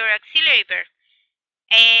is your auxiliary verb.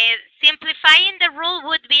 Simplifying the rule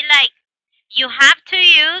would be like you have to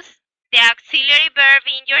use the auxiliary verb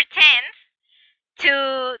in your tense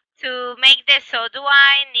to make the so do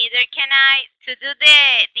I, neither can I. To do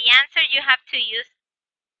the answer, you have to use.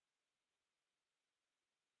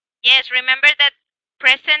 Yes, remember that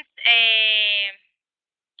present.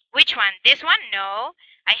 Which one? This one? No,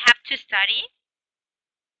 I have to study.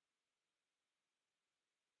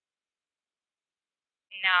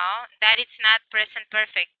 No, that is not present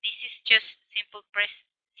perfect. This is just simple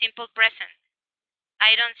present.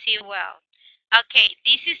 I don't see well. Okay,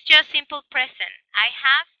 this is just simple present. I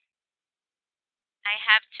have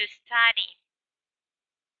to study.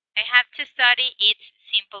 I have to study, it's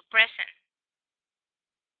simple present.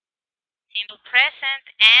 Simple present,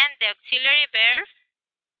 and the auxiliary verb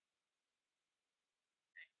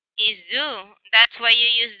is do. That's why you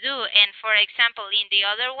use do. And for example, in the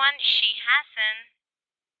other one, she hasn't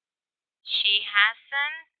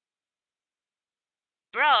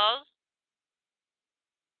brought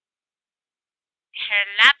her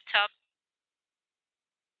laptop.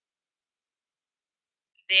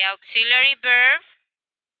 The auxiliary verb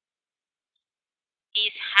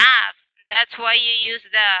is have. That's why you use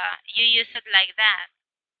it like that.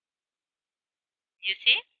 You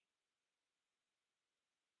see?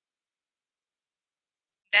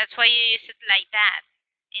 That's why you use it like that.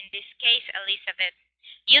 In this case, Elizabeth.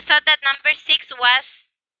 You thought that number 6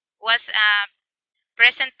 was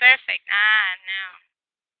present perfect. Ah, no.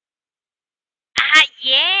 Ah,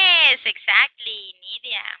 yes, exactly,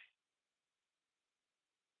 Nidia.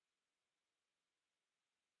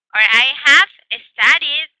 Or I have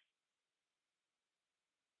studied.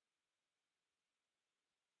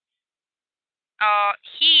 Or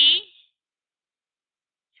he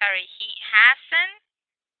hasn't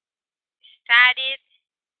studied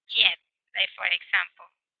yet. Like for example,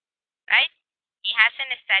 right? He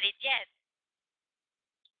hasn't studied yet.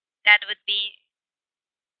 That would be.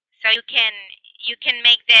 So you can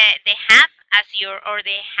make the have as your, or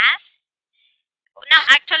the has. No,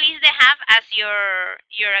 actually it's the have as your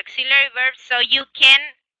auxiliary verb, so you can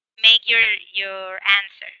make your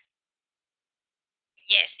answer.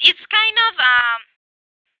 Yes, it's kind of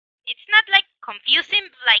it's not like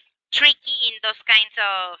confusing, like tricky in those kinds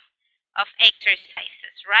of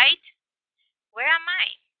exercises, right? Where am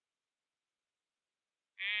I?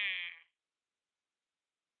 Mm.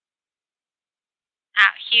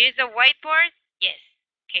 Here's the whiteboard. Yes.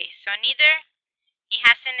 Okay, so neither he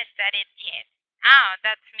hasn't studied yet. Oh,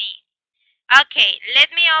 that's me. Okay,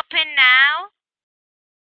 let me open now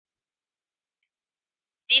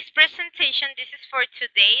this presentation, this is for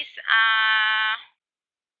today's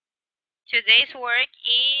work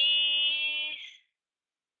is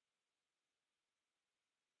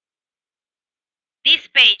this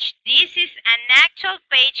page. This is an actual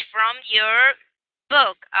page from your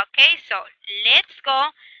book. Okay, so let's go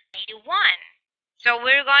 81. So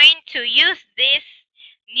we're going to use this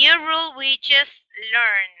new rule we just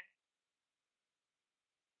learned.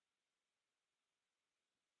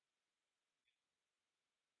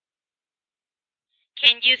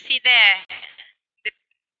 Can you see the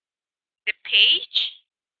page?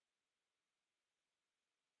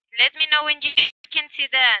 Let me know when you can see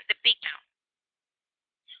the picture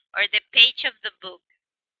or the page of the book.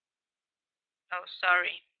 Oh,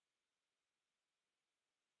 sorry.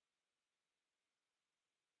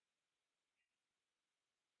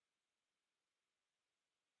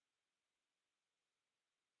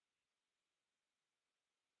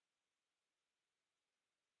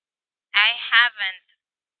 I haven't.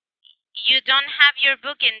 You don't have your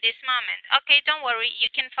book in this moment. Okay, don't worry. You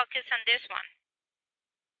can focus on this one.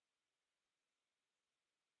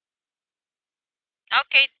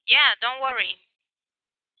 Okay, yeah, don't worry.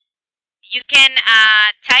 You can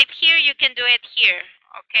type here. You can do it here.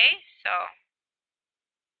 Okay, so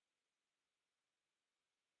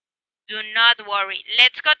do not worry.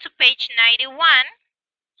 Let's go to page 91.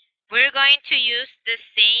 We're going to use the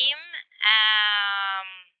same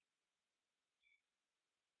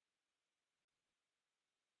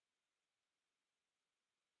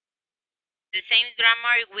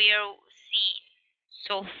grammar we're seeing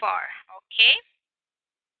so far. Okay.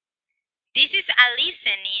 This is a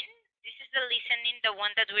listening. This is the listening, the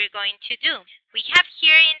one that we're going to do. We have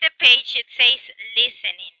here in the page, it says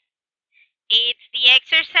listening. It's the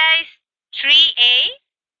exercise 3A,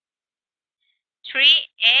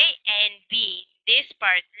 3A and B. This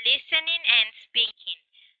part, listening and speaking.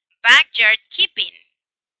 Backyard keeping.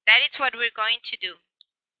 That is what we're going to do.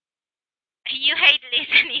 You hate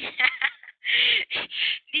listening.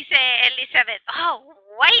 Dice Elizabeth, oh,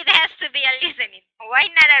 why it has to be a listening? Why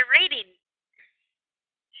not a reading?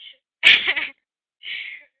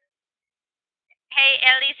 Hey,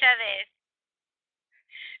 Elizabeth.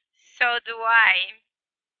 So do I.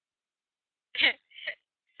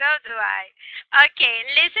 So do I. Okay,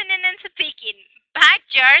 listening and speaking.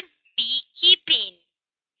 Backyard beekeeping.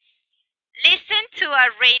 Listen to a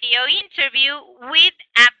radio interview with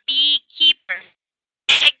a beekeeper.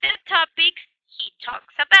 Check the topics he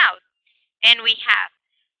talks about. And we have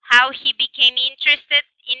how he became interested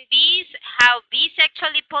in bees, how bees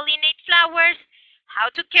actually pollinate flowers,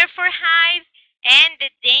 how to care for hives, and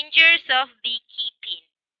the dangers of beekeeping.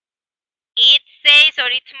 It says,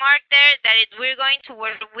 or it's marked there, that we're going to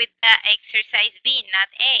work with the exercise B,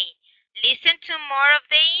 not A. Listen to more of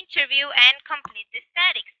the interview and complete the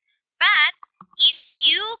statics. But if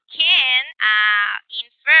you can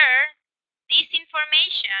infer this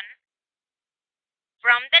information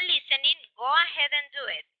from the listening, go ahead and do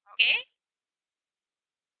it, okay?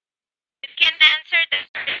 You can answer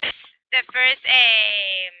the first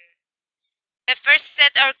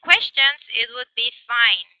set of questions, it would be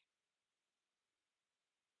fine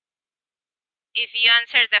if you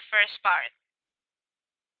answer the first part.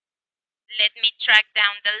 Let me track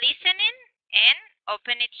down the listening and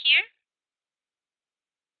open it here.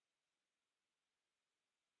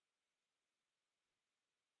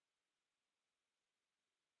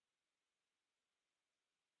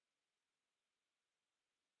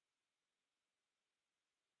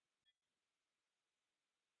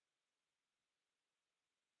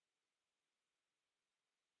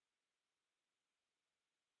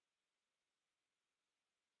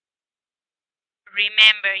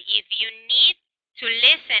 Remember, if you need to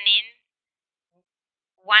listen in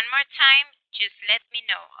one more time, just let me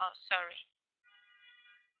know. Oh, sorry.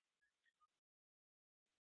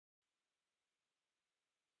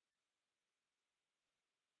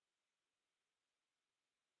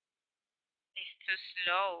 It's too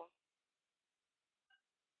slow.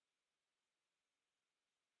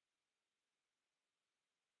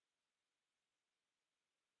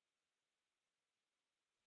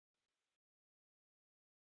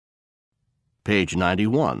 Page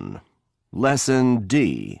 91. Lesson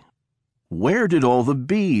D. Where did all the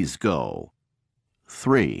bees go?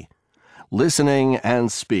 3. Listening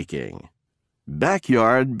and speaking.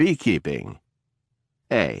 Backyard beekeeping.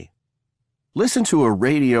 A. Listen to a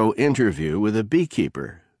radio interview with a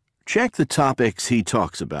beekeeper. Check the topics he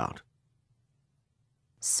talks about.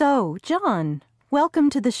 So, John,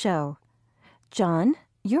 welcome to the show. John,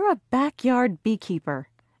 you're a backyard beekeeper.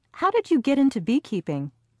 How did you get into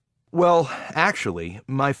beekeeping? Well, actually,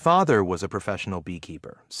 my father was a professional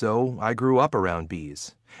beekeeper, so I grew up around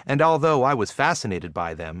bees. And although I was fascinated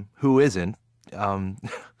by them, who isn't, um,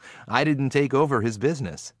 I didn't take over his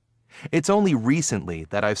business. It's only recently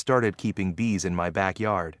that I've started keeping bees in my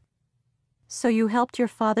backyard. So you helped your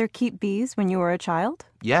father keep bees when you were a child?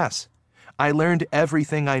 Yes, I learned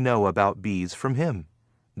everything I know about bees from him.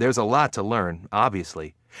 There's a lot to learn,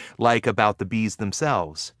 obviously, like about the bees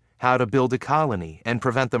themselves, how to build a colony and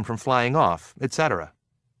prevent them from flying off, etc.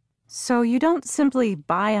 So you don't simply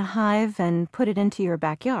buy a hive and put it into your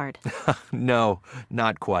backyard. No,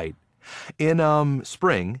 not quite. In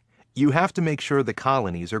spring, you have to make sure the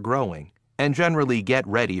colonies are growing and generally get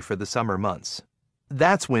ready for the summer months.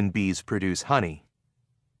 That's when bees produce honey.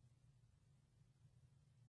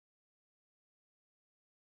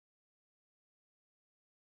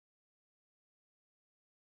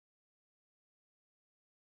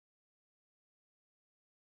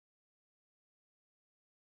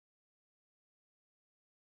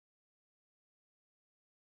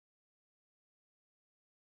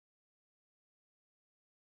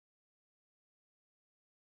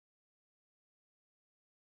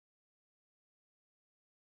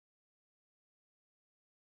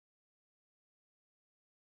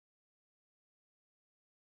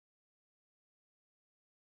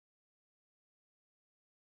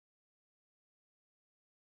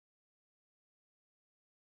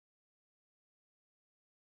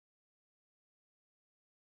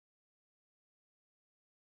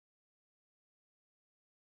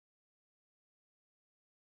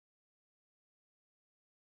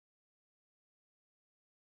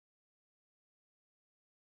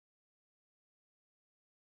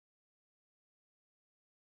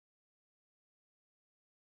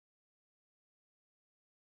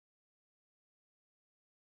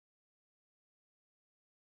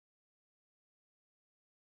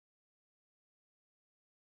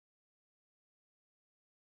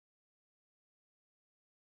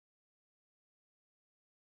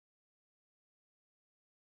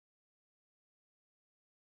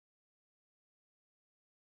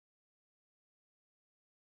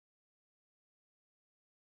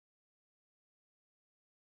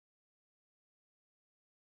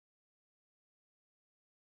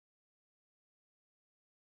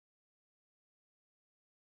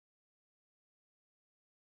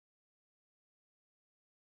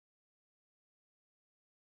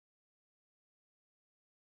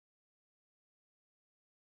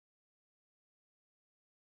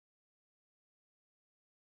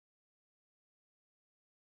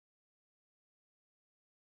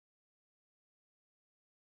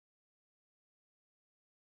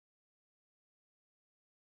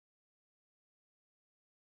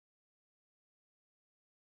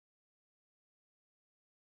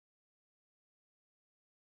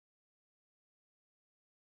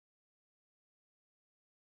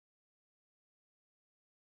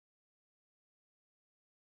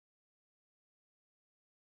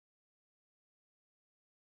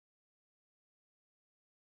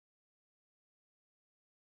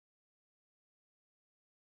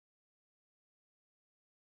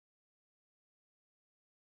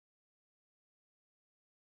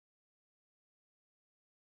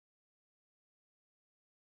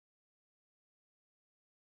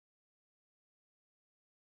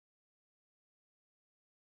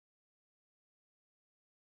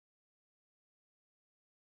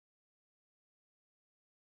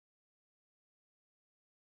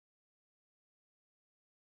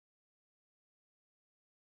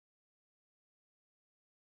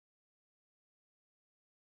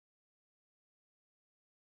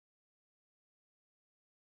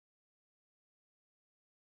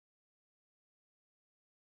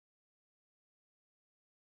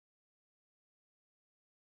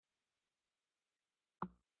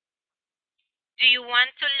 Do you want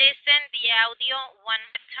to listen the audio one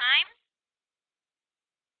more time,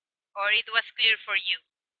 or it was clear for you?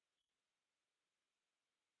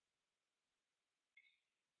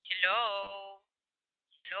 Hello?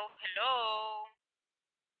 Hello, hello?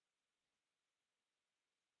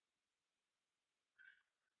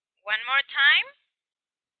 One more time?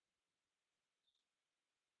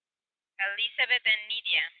 Elizabeth and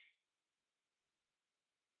Nidia.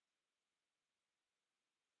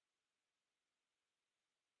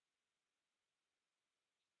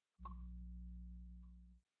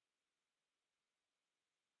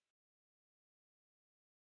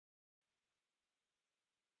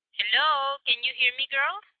 Hello, can you hear me,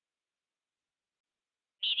 girls?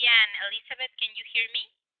 Nidia and Elizabeth, can you hear me?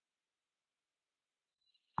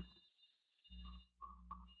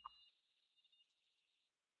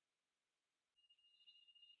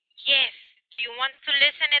 Yes. Do you want to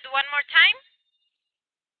listen it one more time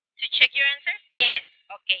to check your answer? Yes.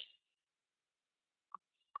 Okay.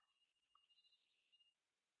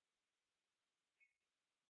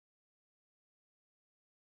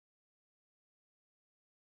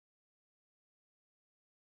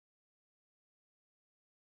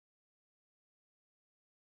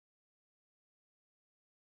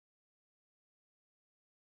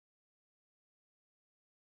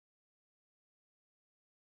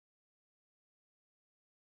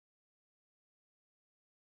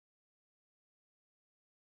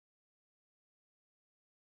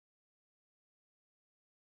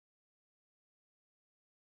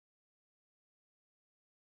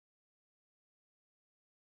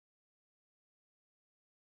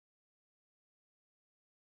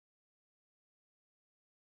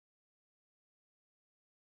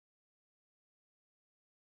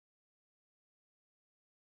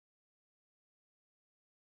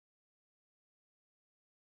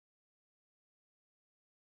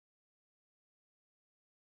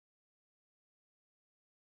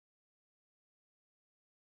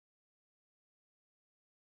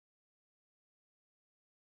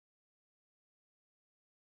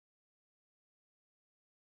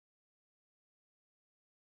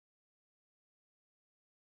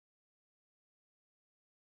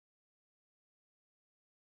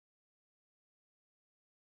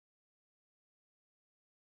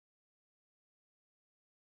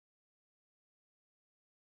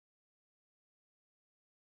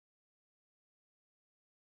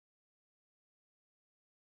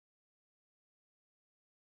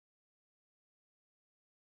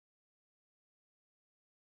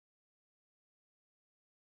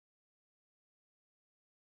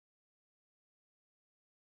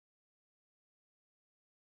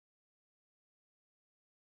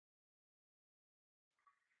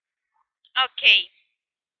 Okay.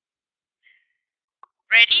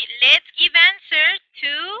 Ready? Let's give answer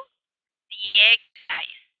to the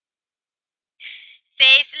exercise.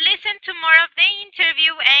 Says, listen to more of the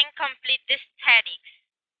interview and complete the statics.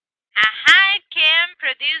 A hive can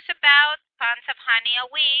produce about pounds of honey a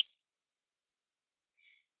week.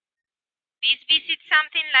 Bees visit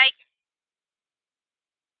something like,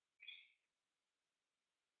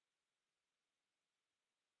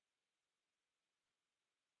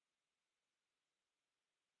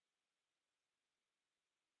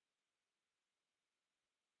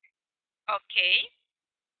 okay.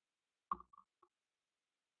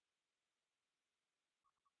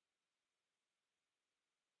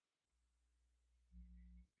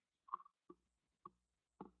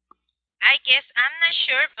 I guess I'm not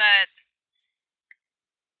sure, but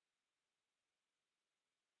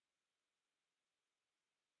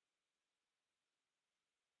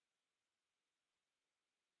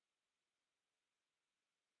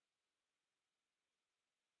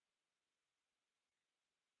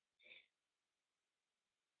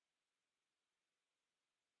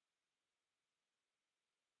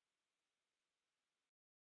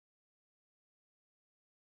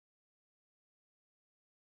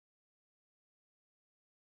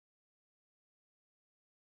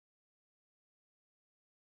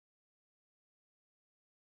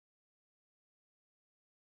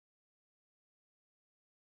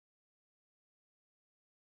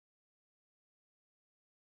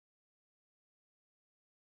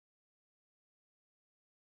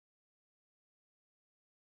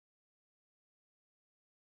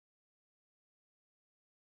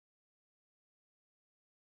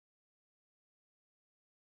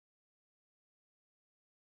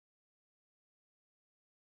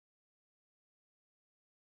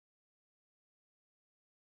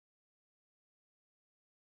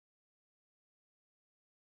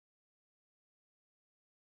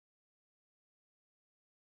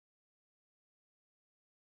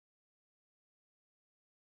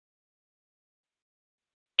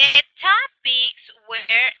the topics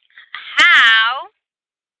were how,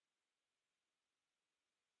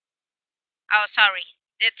 oh, sorry.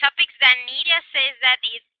 The topics that Nidia says that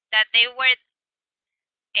they were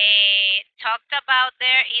talked about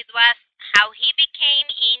there, it was how he became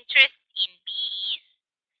interested in bees.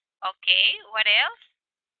 Okay, what else?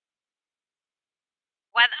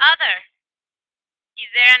 What other? Is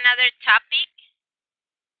there another topic?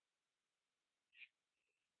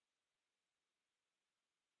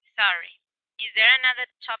 Sorry. Is there another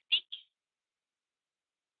topic?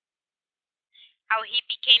 How he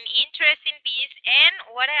became interested in bees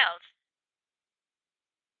and what else?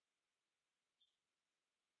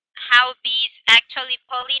 How bees actually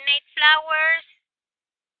pollinate flowers,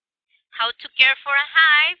 how to care for a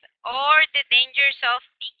hive, or the dangers of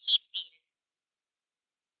beekeeping.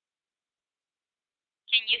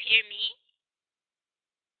 Can you hear me?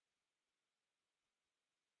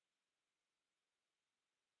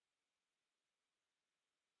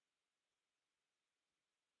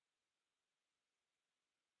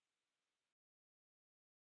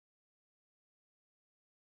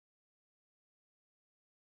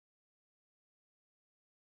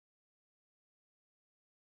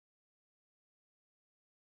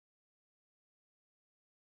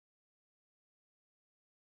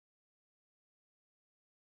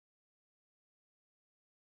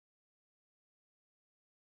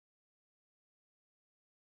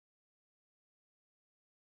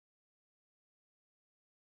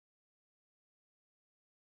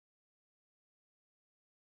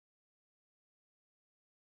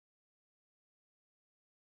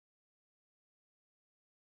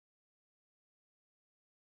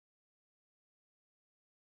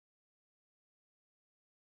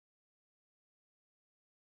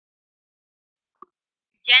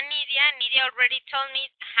 Yeah, Nidia already told me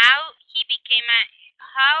how he became,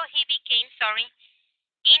 sorry,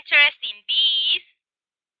 interested in bees.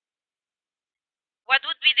 What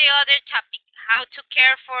would be the other topic? How to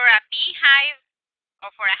care for a beehive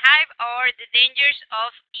or for a hive, or the dangers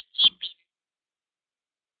of beekeeping.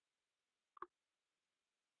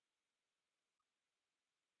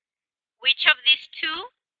 Which of these two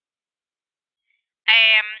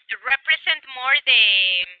represent more the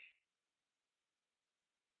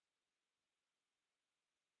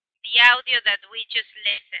audio that we just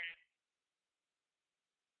listened?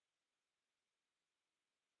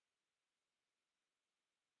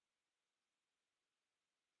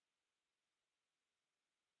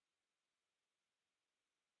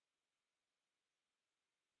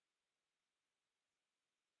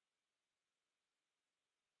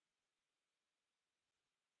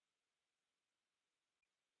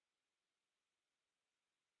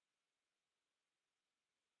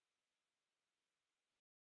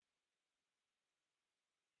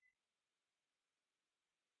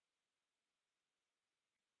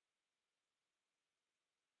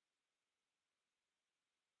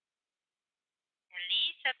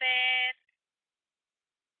 Elizabeth,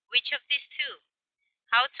 which of these two?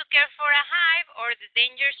 How to care for a hive or the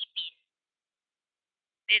dangers of beekeeping?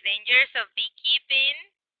 The dangers of beekeeping.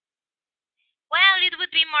 Well, it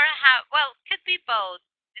would be more how, well, could be both.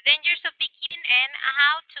 The dangers of beekeeping and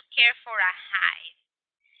how to care for a hive.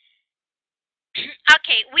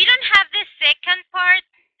 Okay, we don't have the second part.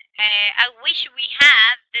 I wish we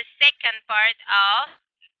had the second part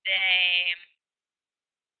the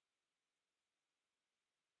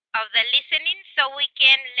the listening, so we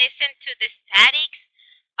can listen to the statics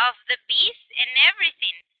of the bees and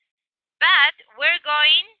everything. But we're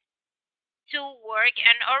going to work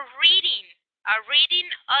on our reading. Our reading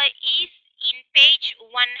is in page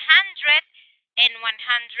 100 and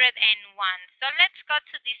 101. So let's go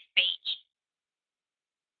to this page.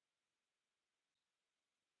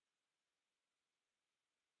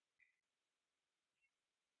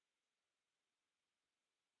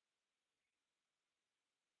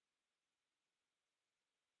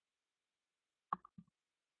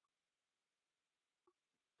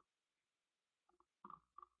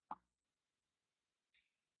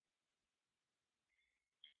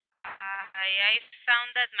 I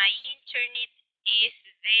found that my internet is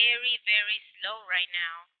very, very slow right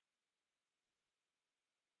now.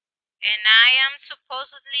 And I am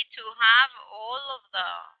supposedly to have all of the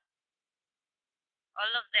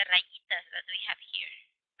rayitas that we have here,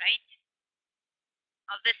 right?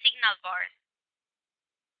 Of the signal bar.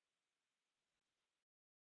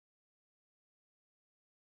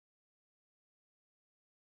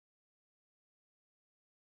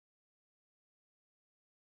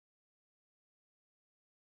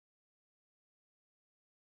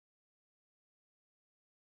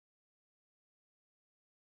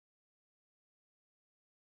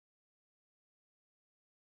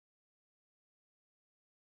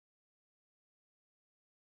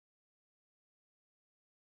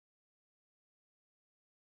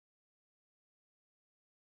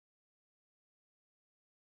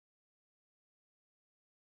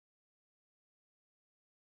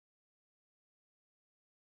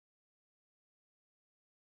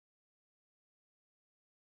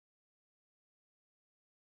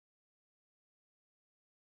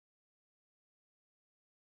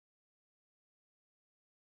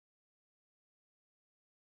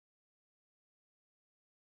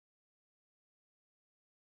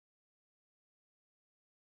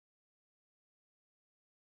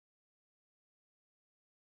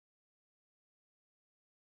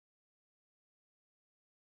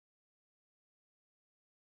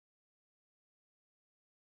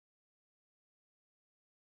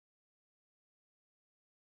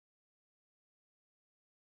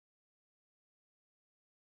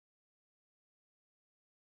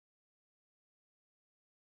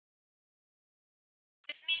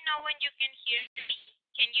 know when you can hear me.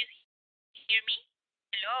 Can you hear me?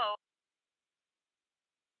 Hello?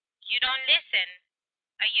 You don't listen.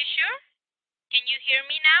 Are you sure? Can you hear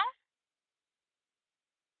me now?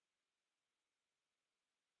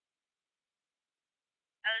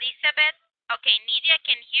 Elizabeth? Okay, Nidia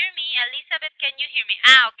can hear me. Elizabeth, can you hear me?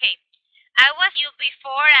 Okay. I was you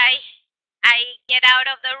before I get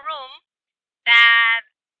out of the room that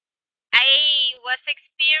I was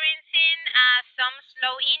experiencing some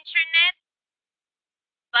slow internet,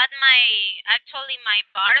 but my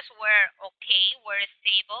bars were okay, were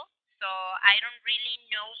stable, so I don't really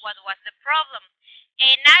know what was the problem.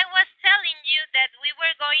 And I was telling you that we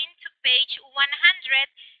were going to page 100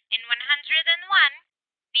 and 101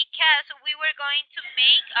 because we were going to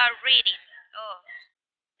make a reading. Oh,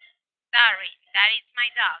 sorry, that is my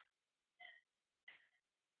dog.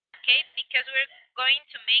 Okay, because we're going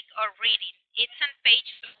to make a reading. It's on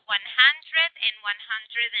page 100 and 101.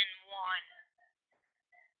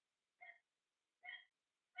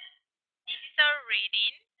 This is our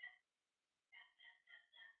reading.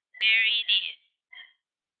 There it is.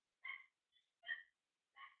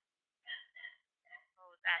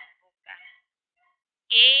 Oh, that book.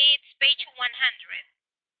 It's page 100. 100.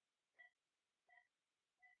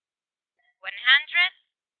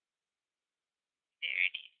 There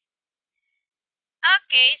it is.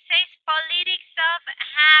 Okay, says politics of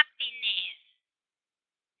happiness.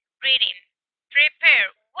 Reading.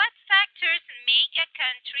 Prepare. What factors make a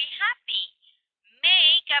country happy?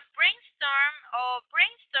 Make a brainstorm or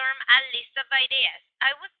brainstorm a list of ideas.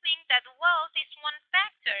 I would think that wealth is one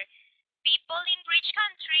factor. People in rich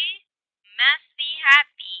countries must be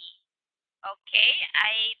happy. Okay,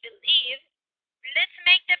 I believe. Let's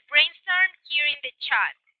make the brainstorm here in the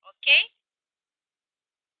chat. Okay?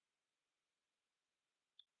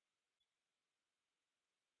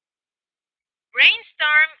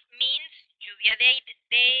 Brainstorm means lluvia de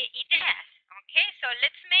ideas. Okay, so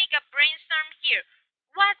let's make a brainstorm here.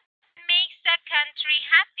 What makes a country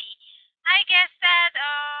happy? I guess that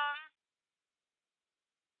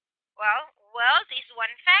well, wealth is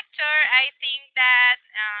one factor. I think that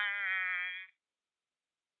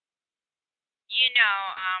you know,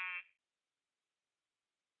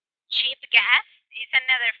 cheap gas is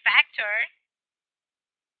another factor,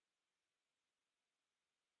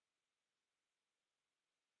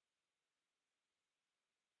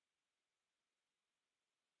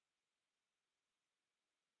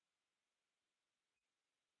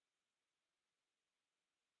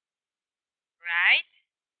 right?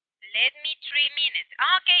 Let me 3 minutes.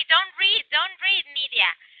 Okay, don't read, Nidia.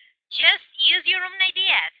 Just use your own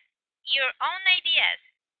ideas. Your own ideas.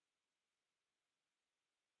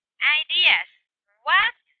 Ideas.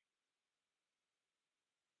 What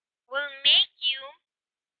will make you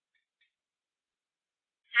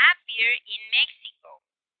happier in Mexico?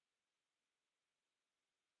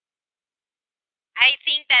 I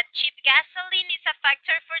think that cheap gasoline is a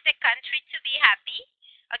factor for the country to be happy.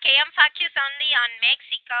 Okay, I'm focused only on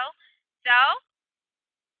Mexico. So,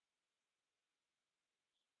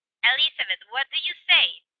 Elizabeth, what do you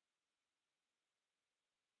say?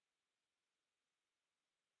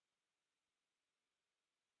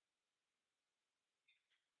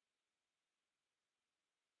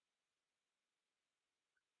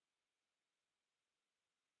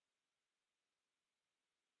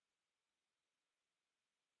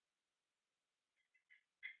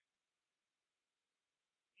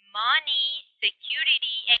 Money,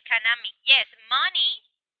 security, economic. Yes, money,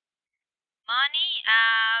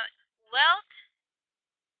 wealth,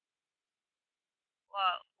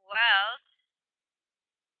 well, wealth.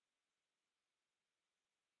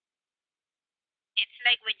 It's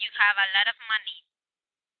like when you have a lot of money.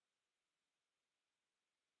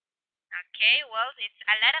 Okay, well, it's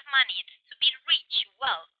a lot of money. It's to be rich.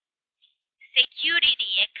 Well,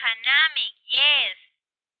 security, economic, yes.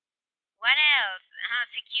 What else?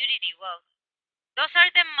 Security. Well, those are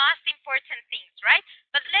the most important things, right?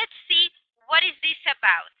 But let's see what is this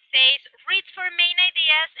about. Says read for main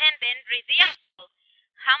ideas and then read the article.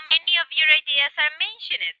 How many of your ideas are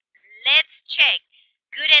mentioned? Let's check.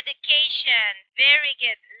 Good education. Very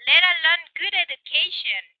good. Let alone good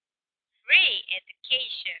education. Free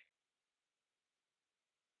education.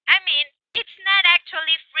 I mean, it's not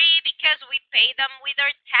actually free because we pay them with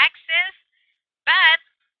our taxes, but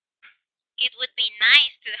it would be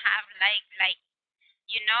nice to have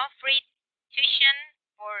free tuition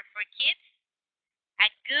for kids, a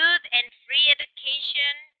good and free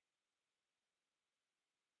education,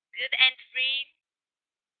 good and free,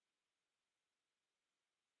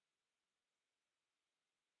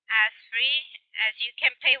 as free as you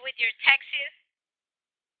can pay with your taxes.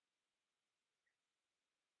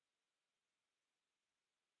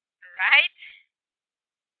 right?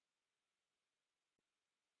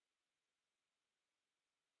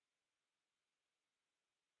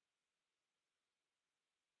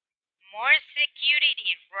 More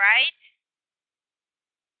security, right?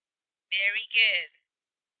 Very good.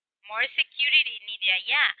 More security, Nidia.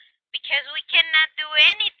 Yeah, because we cannot do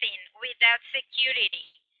anything without security.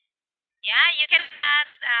 Yeah, you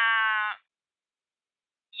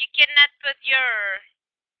cannot put your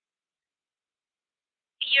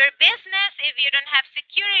business if you don't have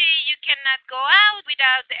security. You cannot go out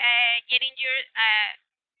without getting your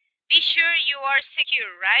be sure you are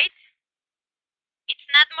secure, right? It's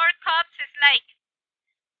not more cops. It's like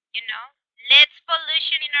you know less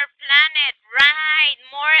pollution in our planet, right?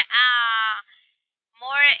 More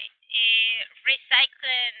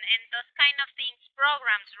recycling and those kind of things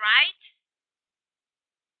programs, right?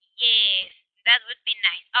 Yes, that would be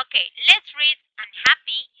nice. Okay, let's read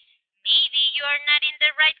unhappy. Maybe you're not in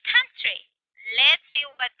the right country. Let's see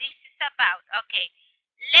what this is about. Okay,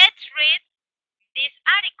 let's read this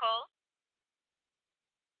article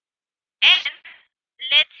and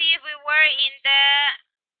let's see if we were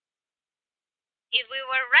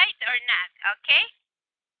right or not. Okay.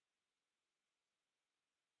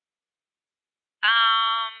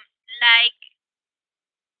 Um, like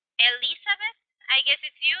Elizabeth, I guess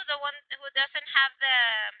it's you, the one who doesn't have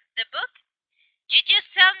the book. You just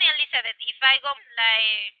tell me, Elizabeth, if I go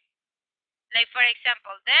like for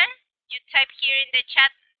example, there, you type here in the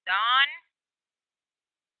chat, done,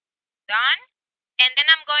 done, and then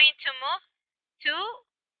I'm going to move to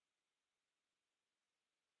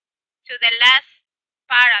the last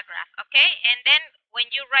paragraph, okay? And then when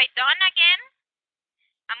you write done again,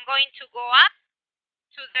 I'm going to go up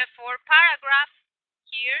to the fourth paragraph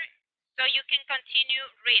here so you can continue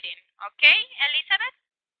reading, okay, Elizabeth?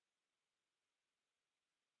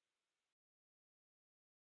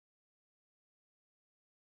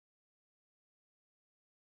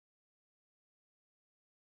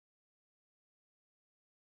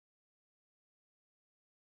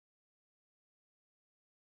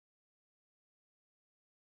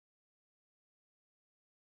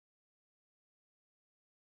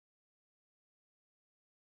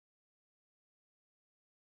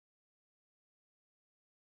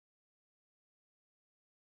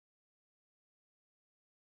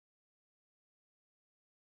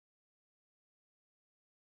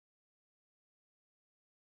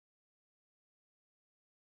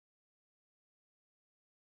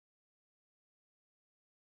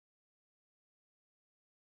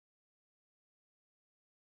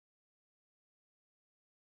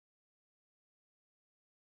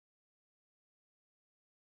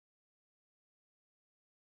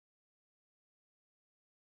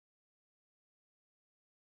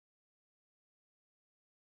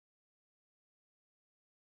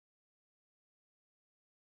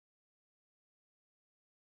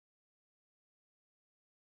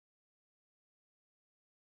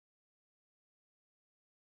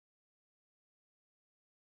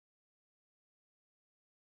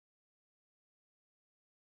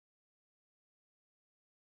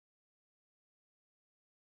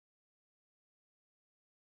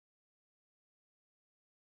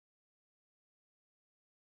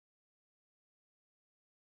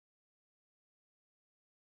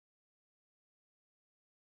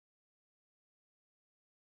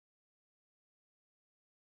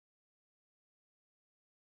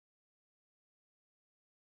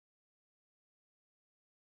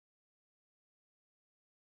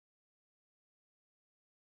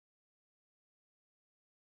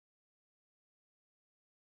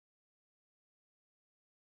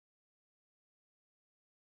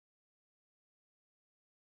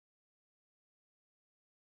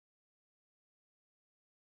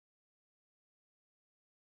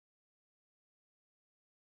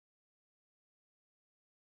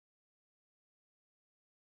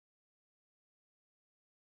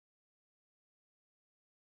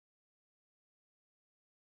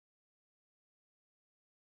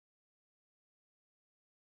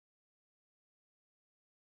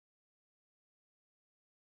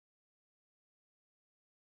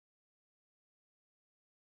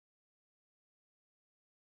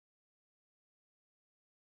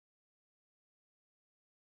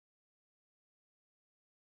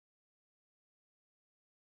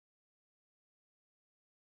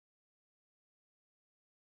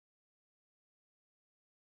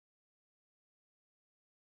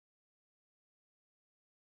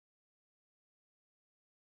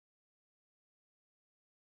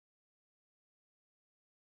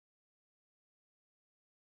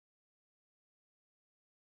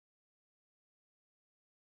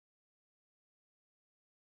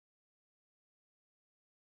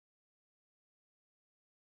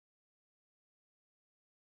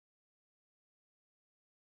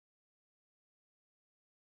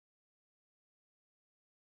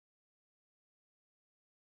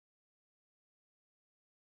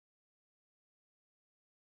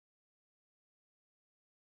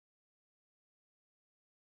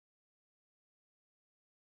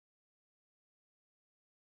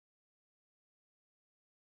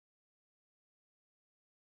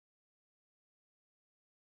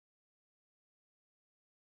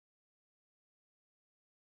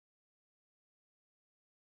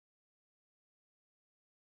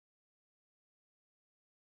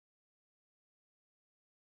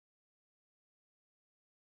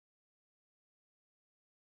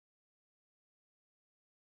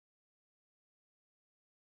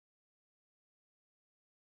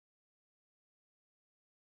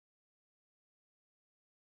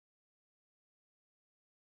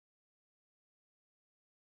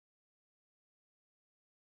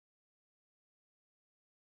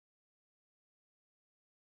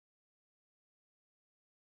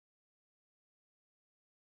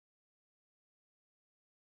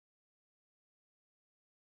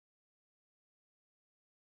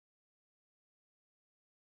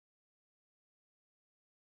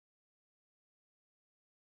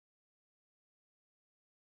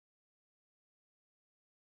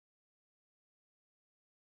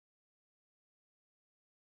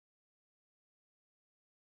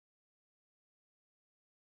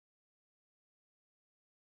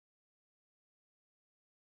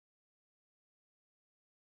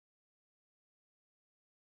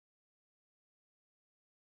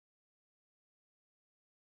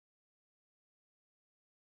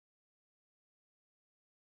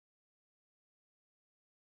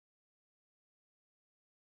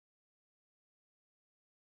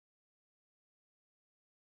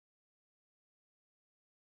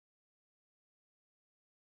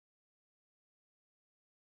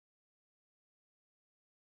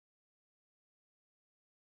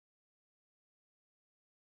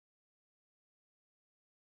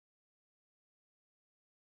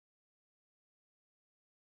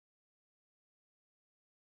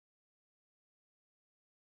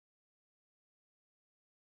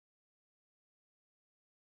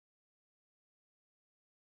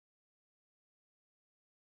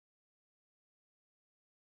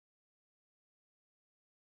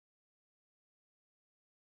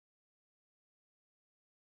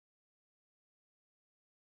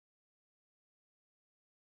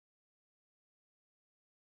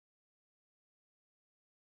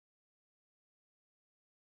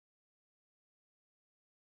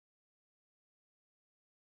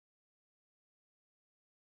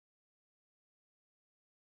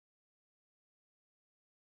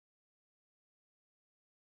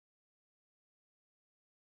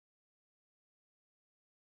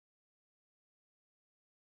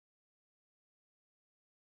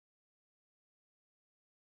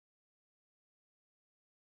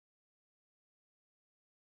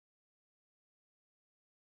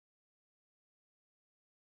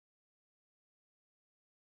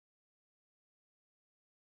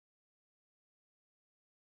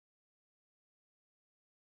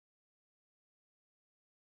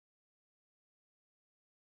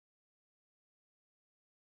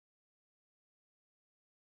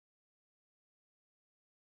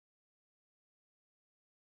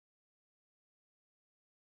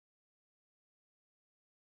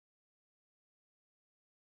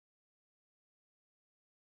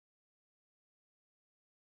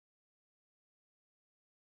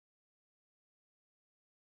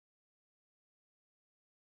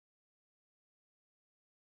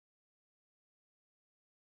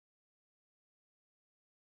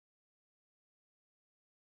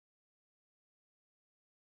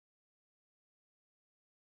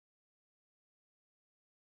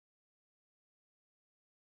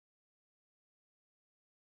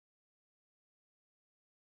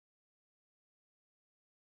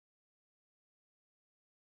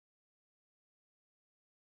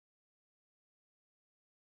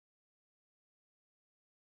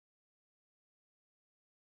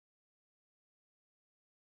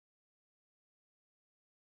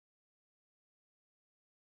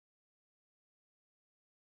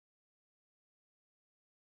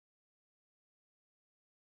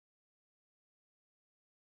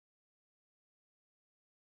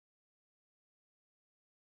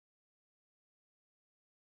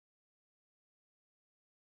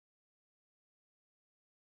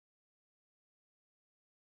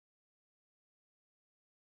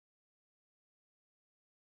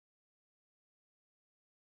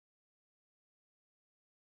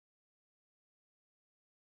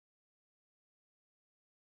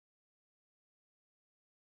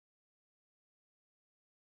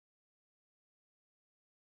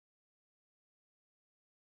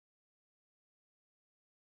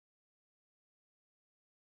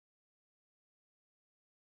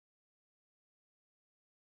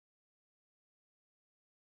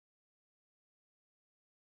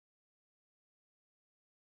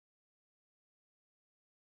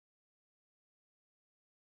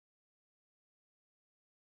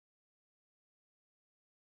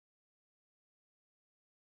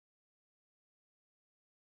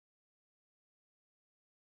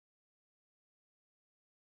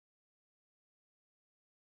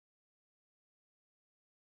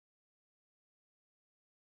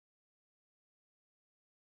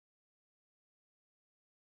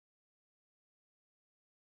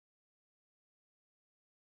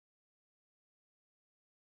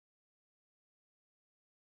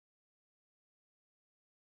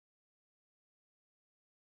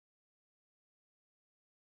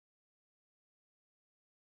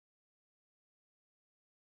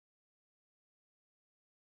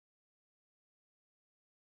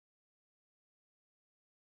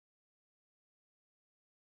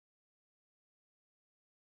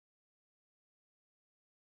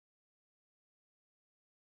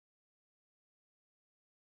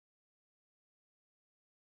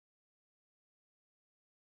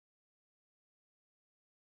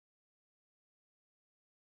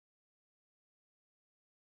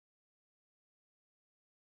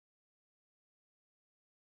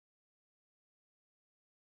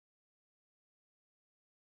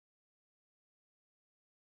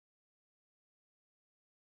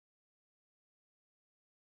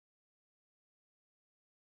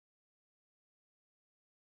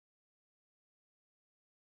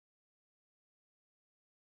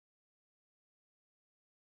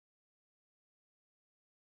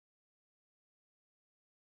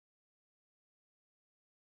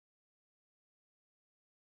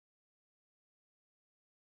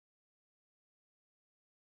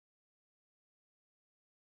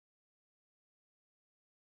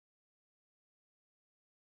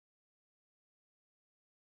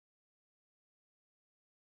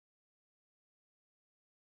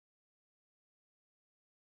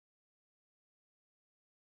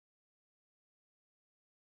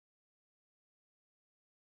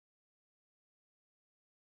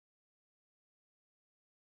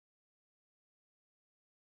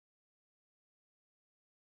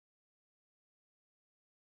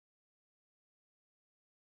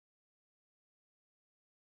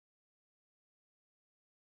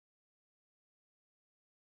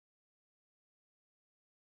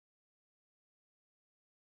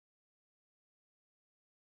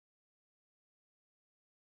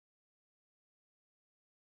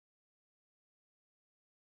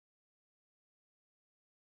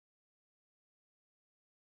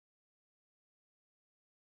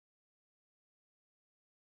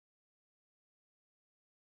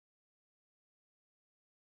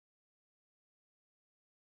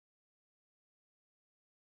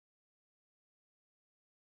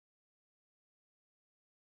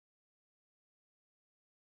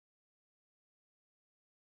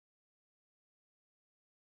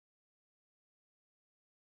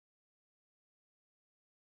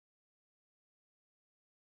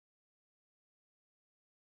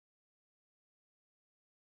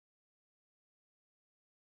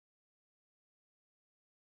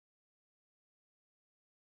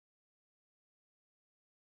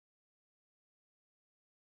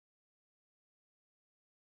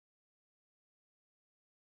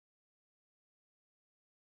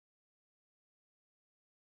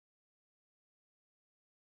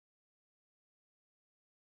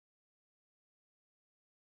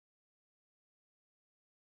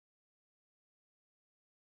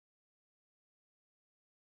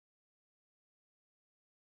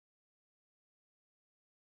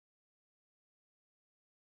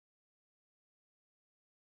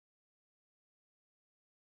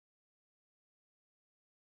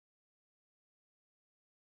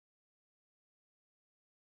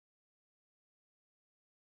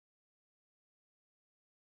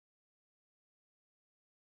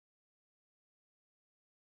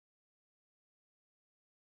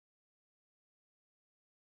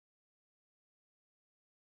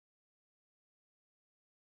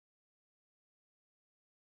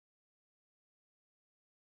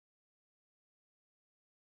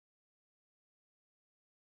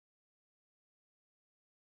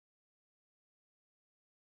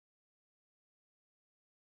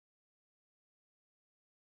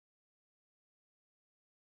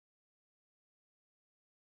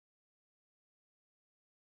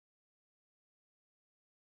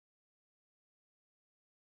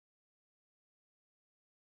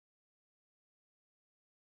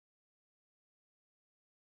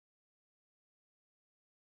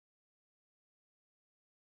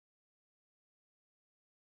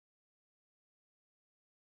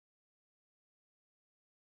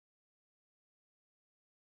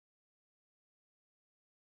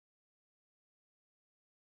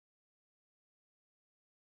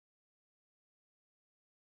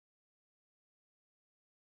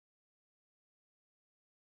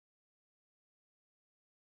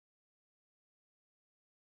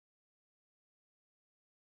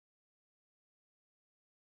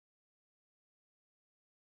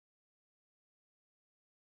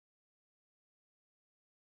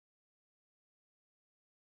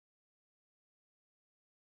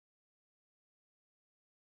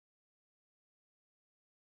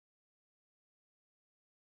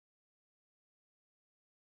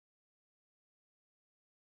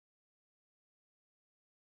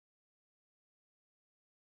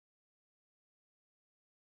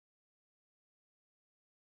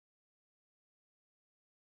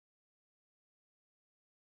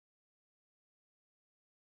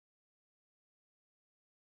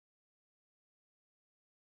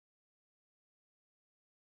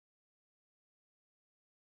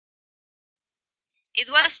 It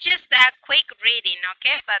was just a quick reading,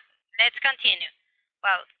 okay? But let's continue.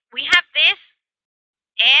 Well, we have this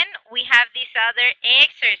and we have this other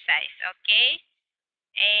exercise, okay?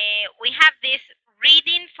 We have this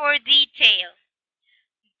reading for detail.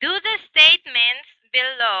 Do the statements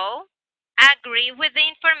below agree with the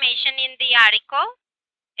information in the article?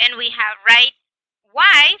 And we have write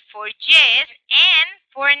Y for yes and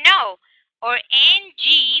for no, or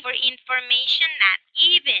NG for information not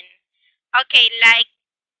even. Okay, like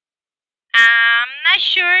I'm not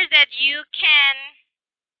sure that you can,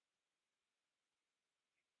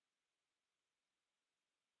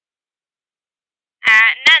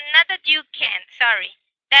 not that you can, sorry,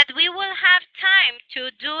 that we will have time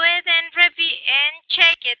to do it and review and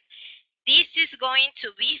check it. This is going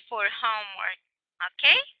to be for homework,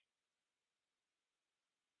 okay?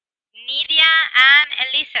 Nidia and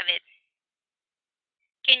Elizabeth,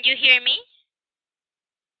 can you hear me?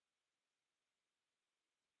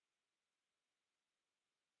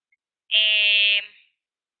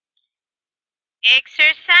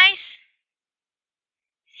 Exercise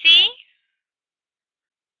C,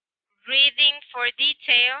 reading for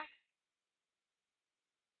detail,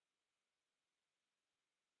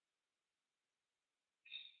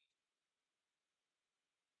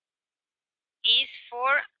 is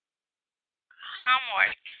for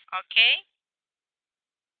homework, okay?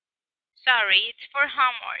 Sorry, it's for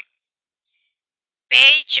homework.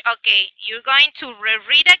 Page, okay, you're going to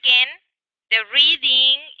reread again. The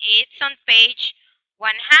reading, it's on page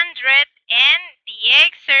 100 and the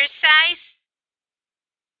exercise,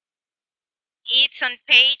 it's on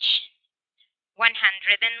page 101,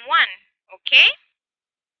 okay?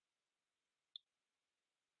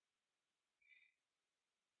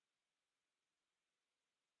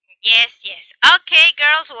 Yes, yes. Okay,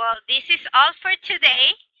 girls, well, this is all for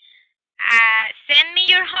today. Send me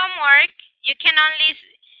your homework. You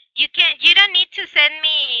don't need to send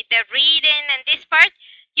me the reading and this part.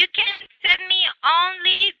 You can send me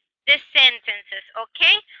only the sentences,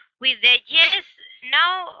 okay? With the yes,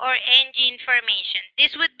 no, or NG information.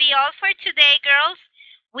 This would be all for today, girls.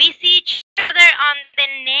 We see each other on the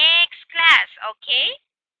next class, okay?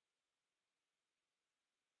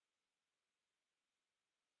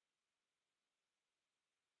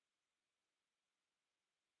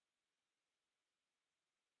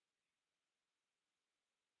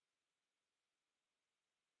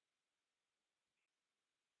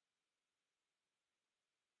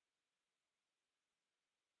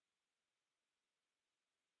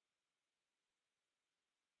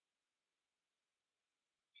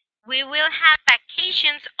 We will have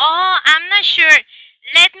vacations. Oh, I'm not sure.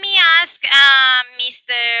 Let me ask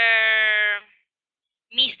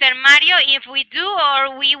Mr. Mario if we do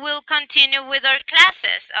or we will continue with our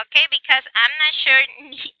classes, okay? Because I'm not sure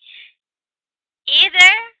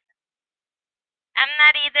either. I'm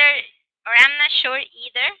not sure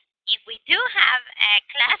either if we do have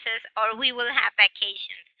classes or we will have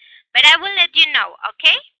vacations. But I will let you know,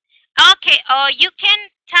 okay? Okay, you can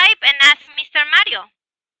type and ask Mr. Mario.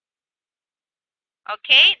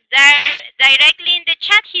 Okay, directly in the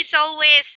chat, he's always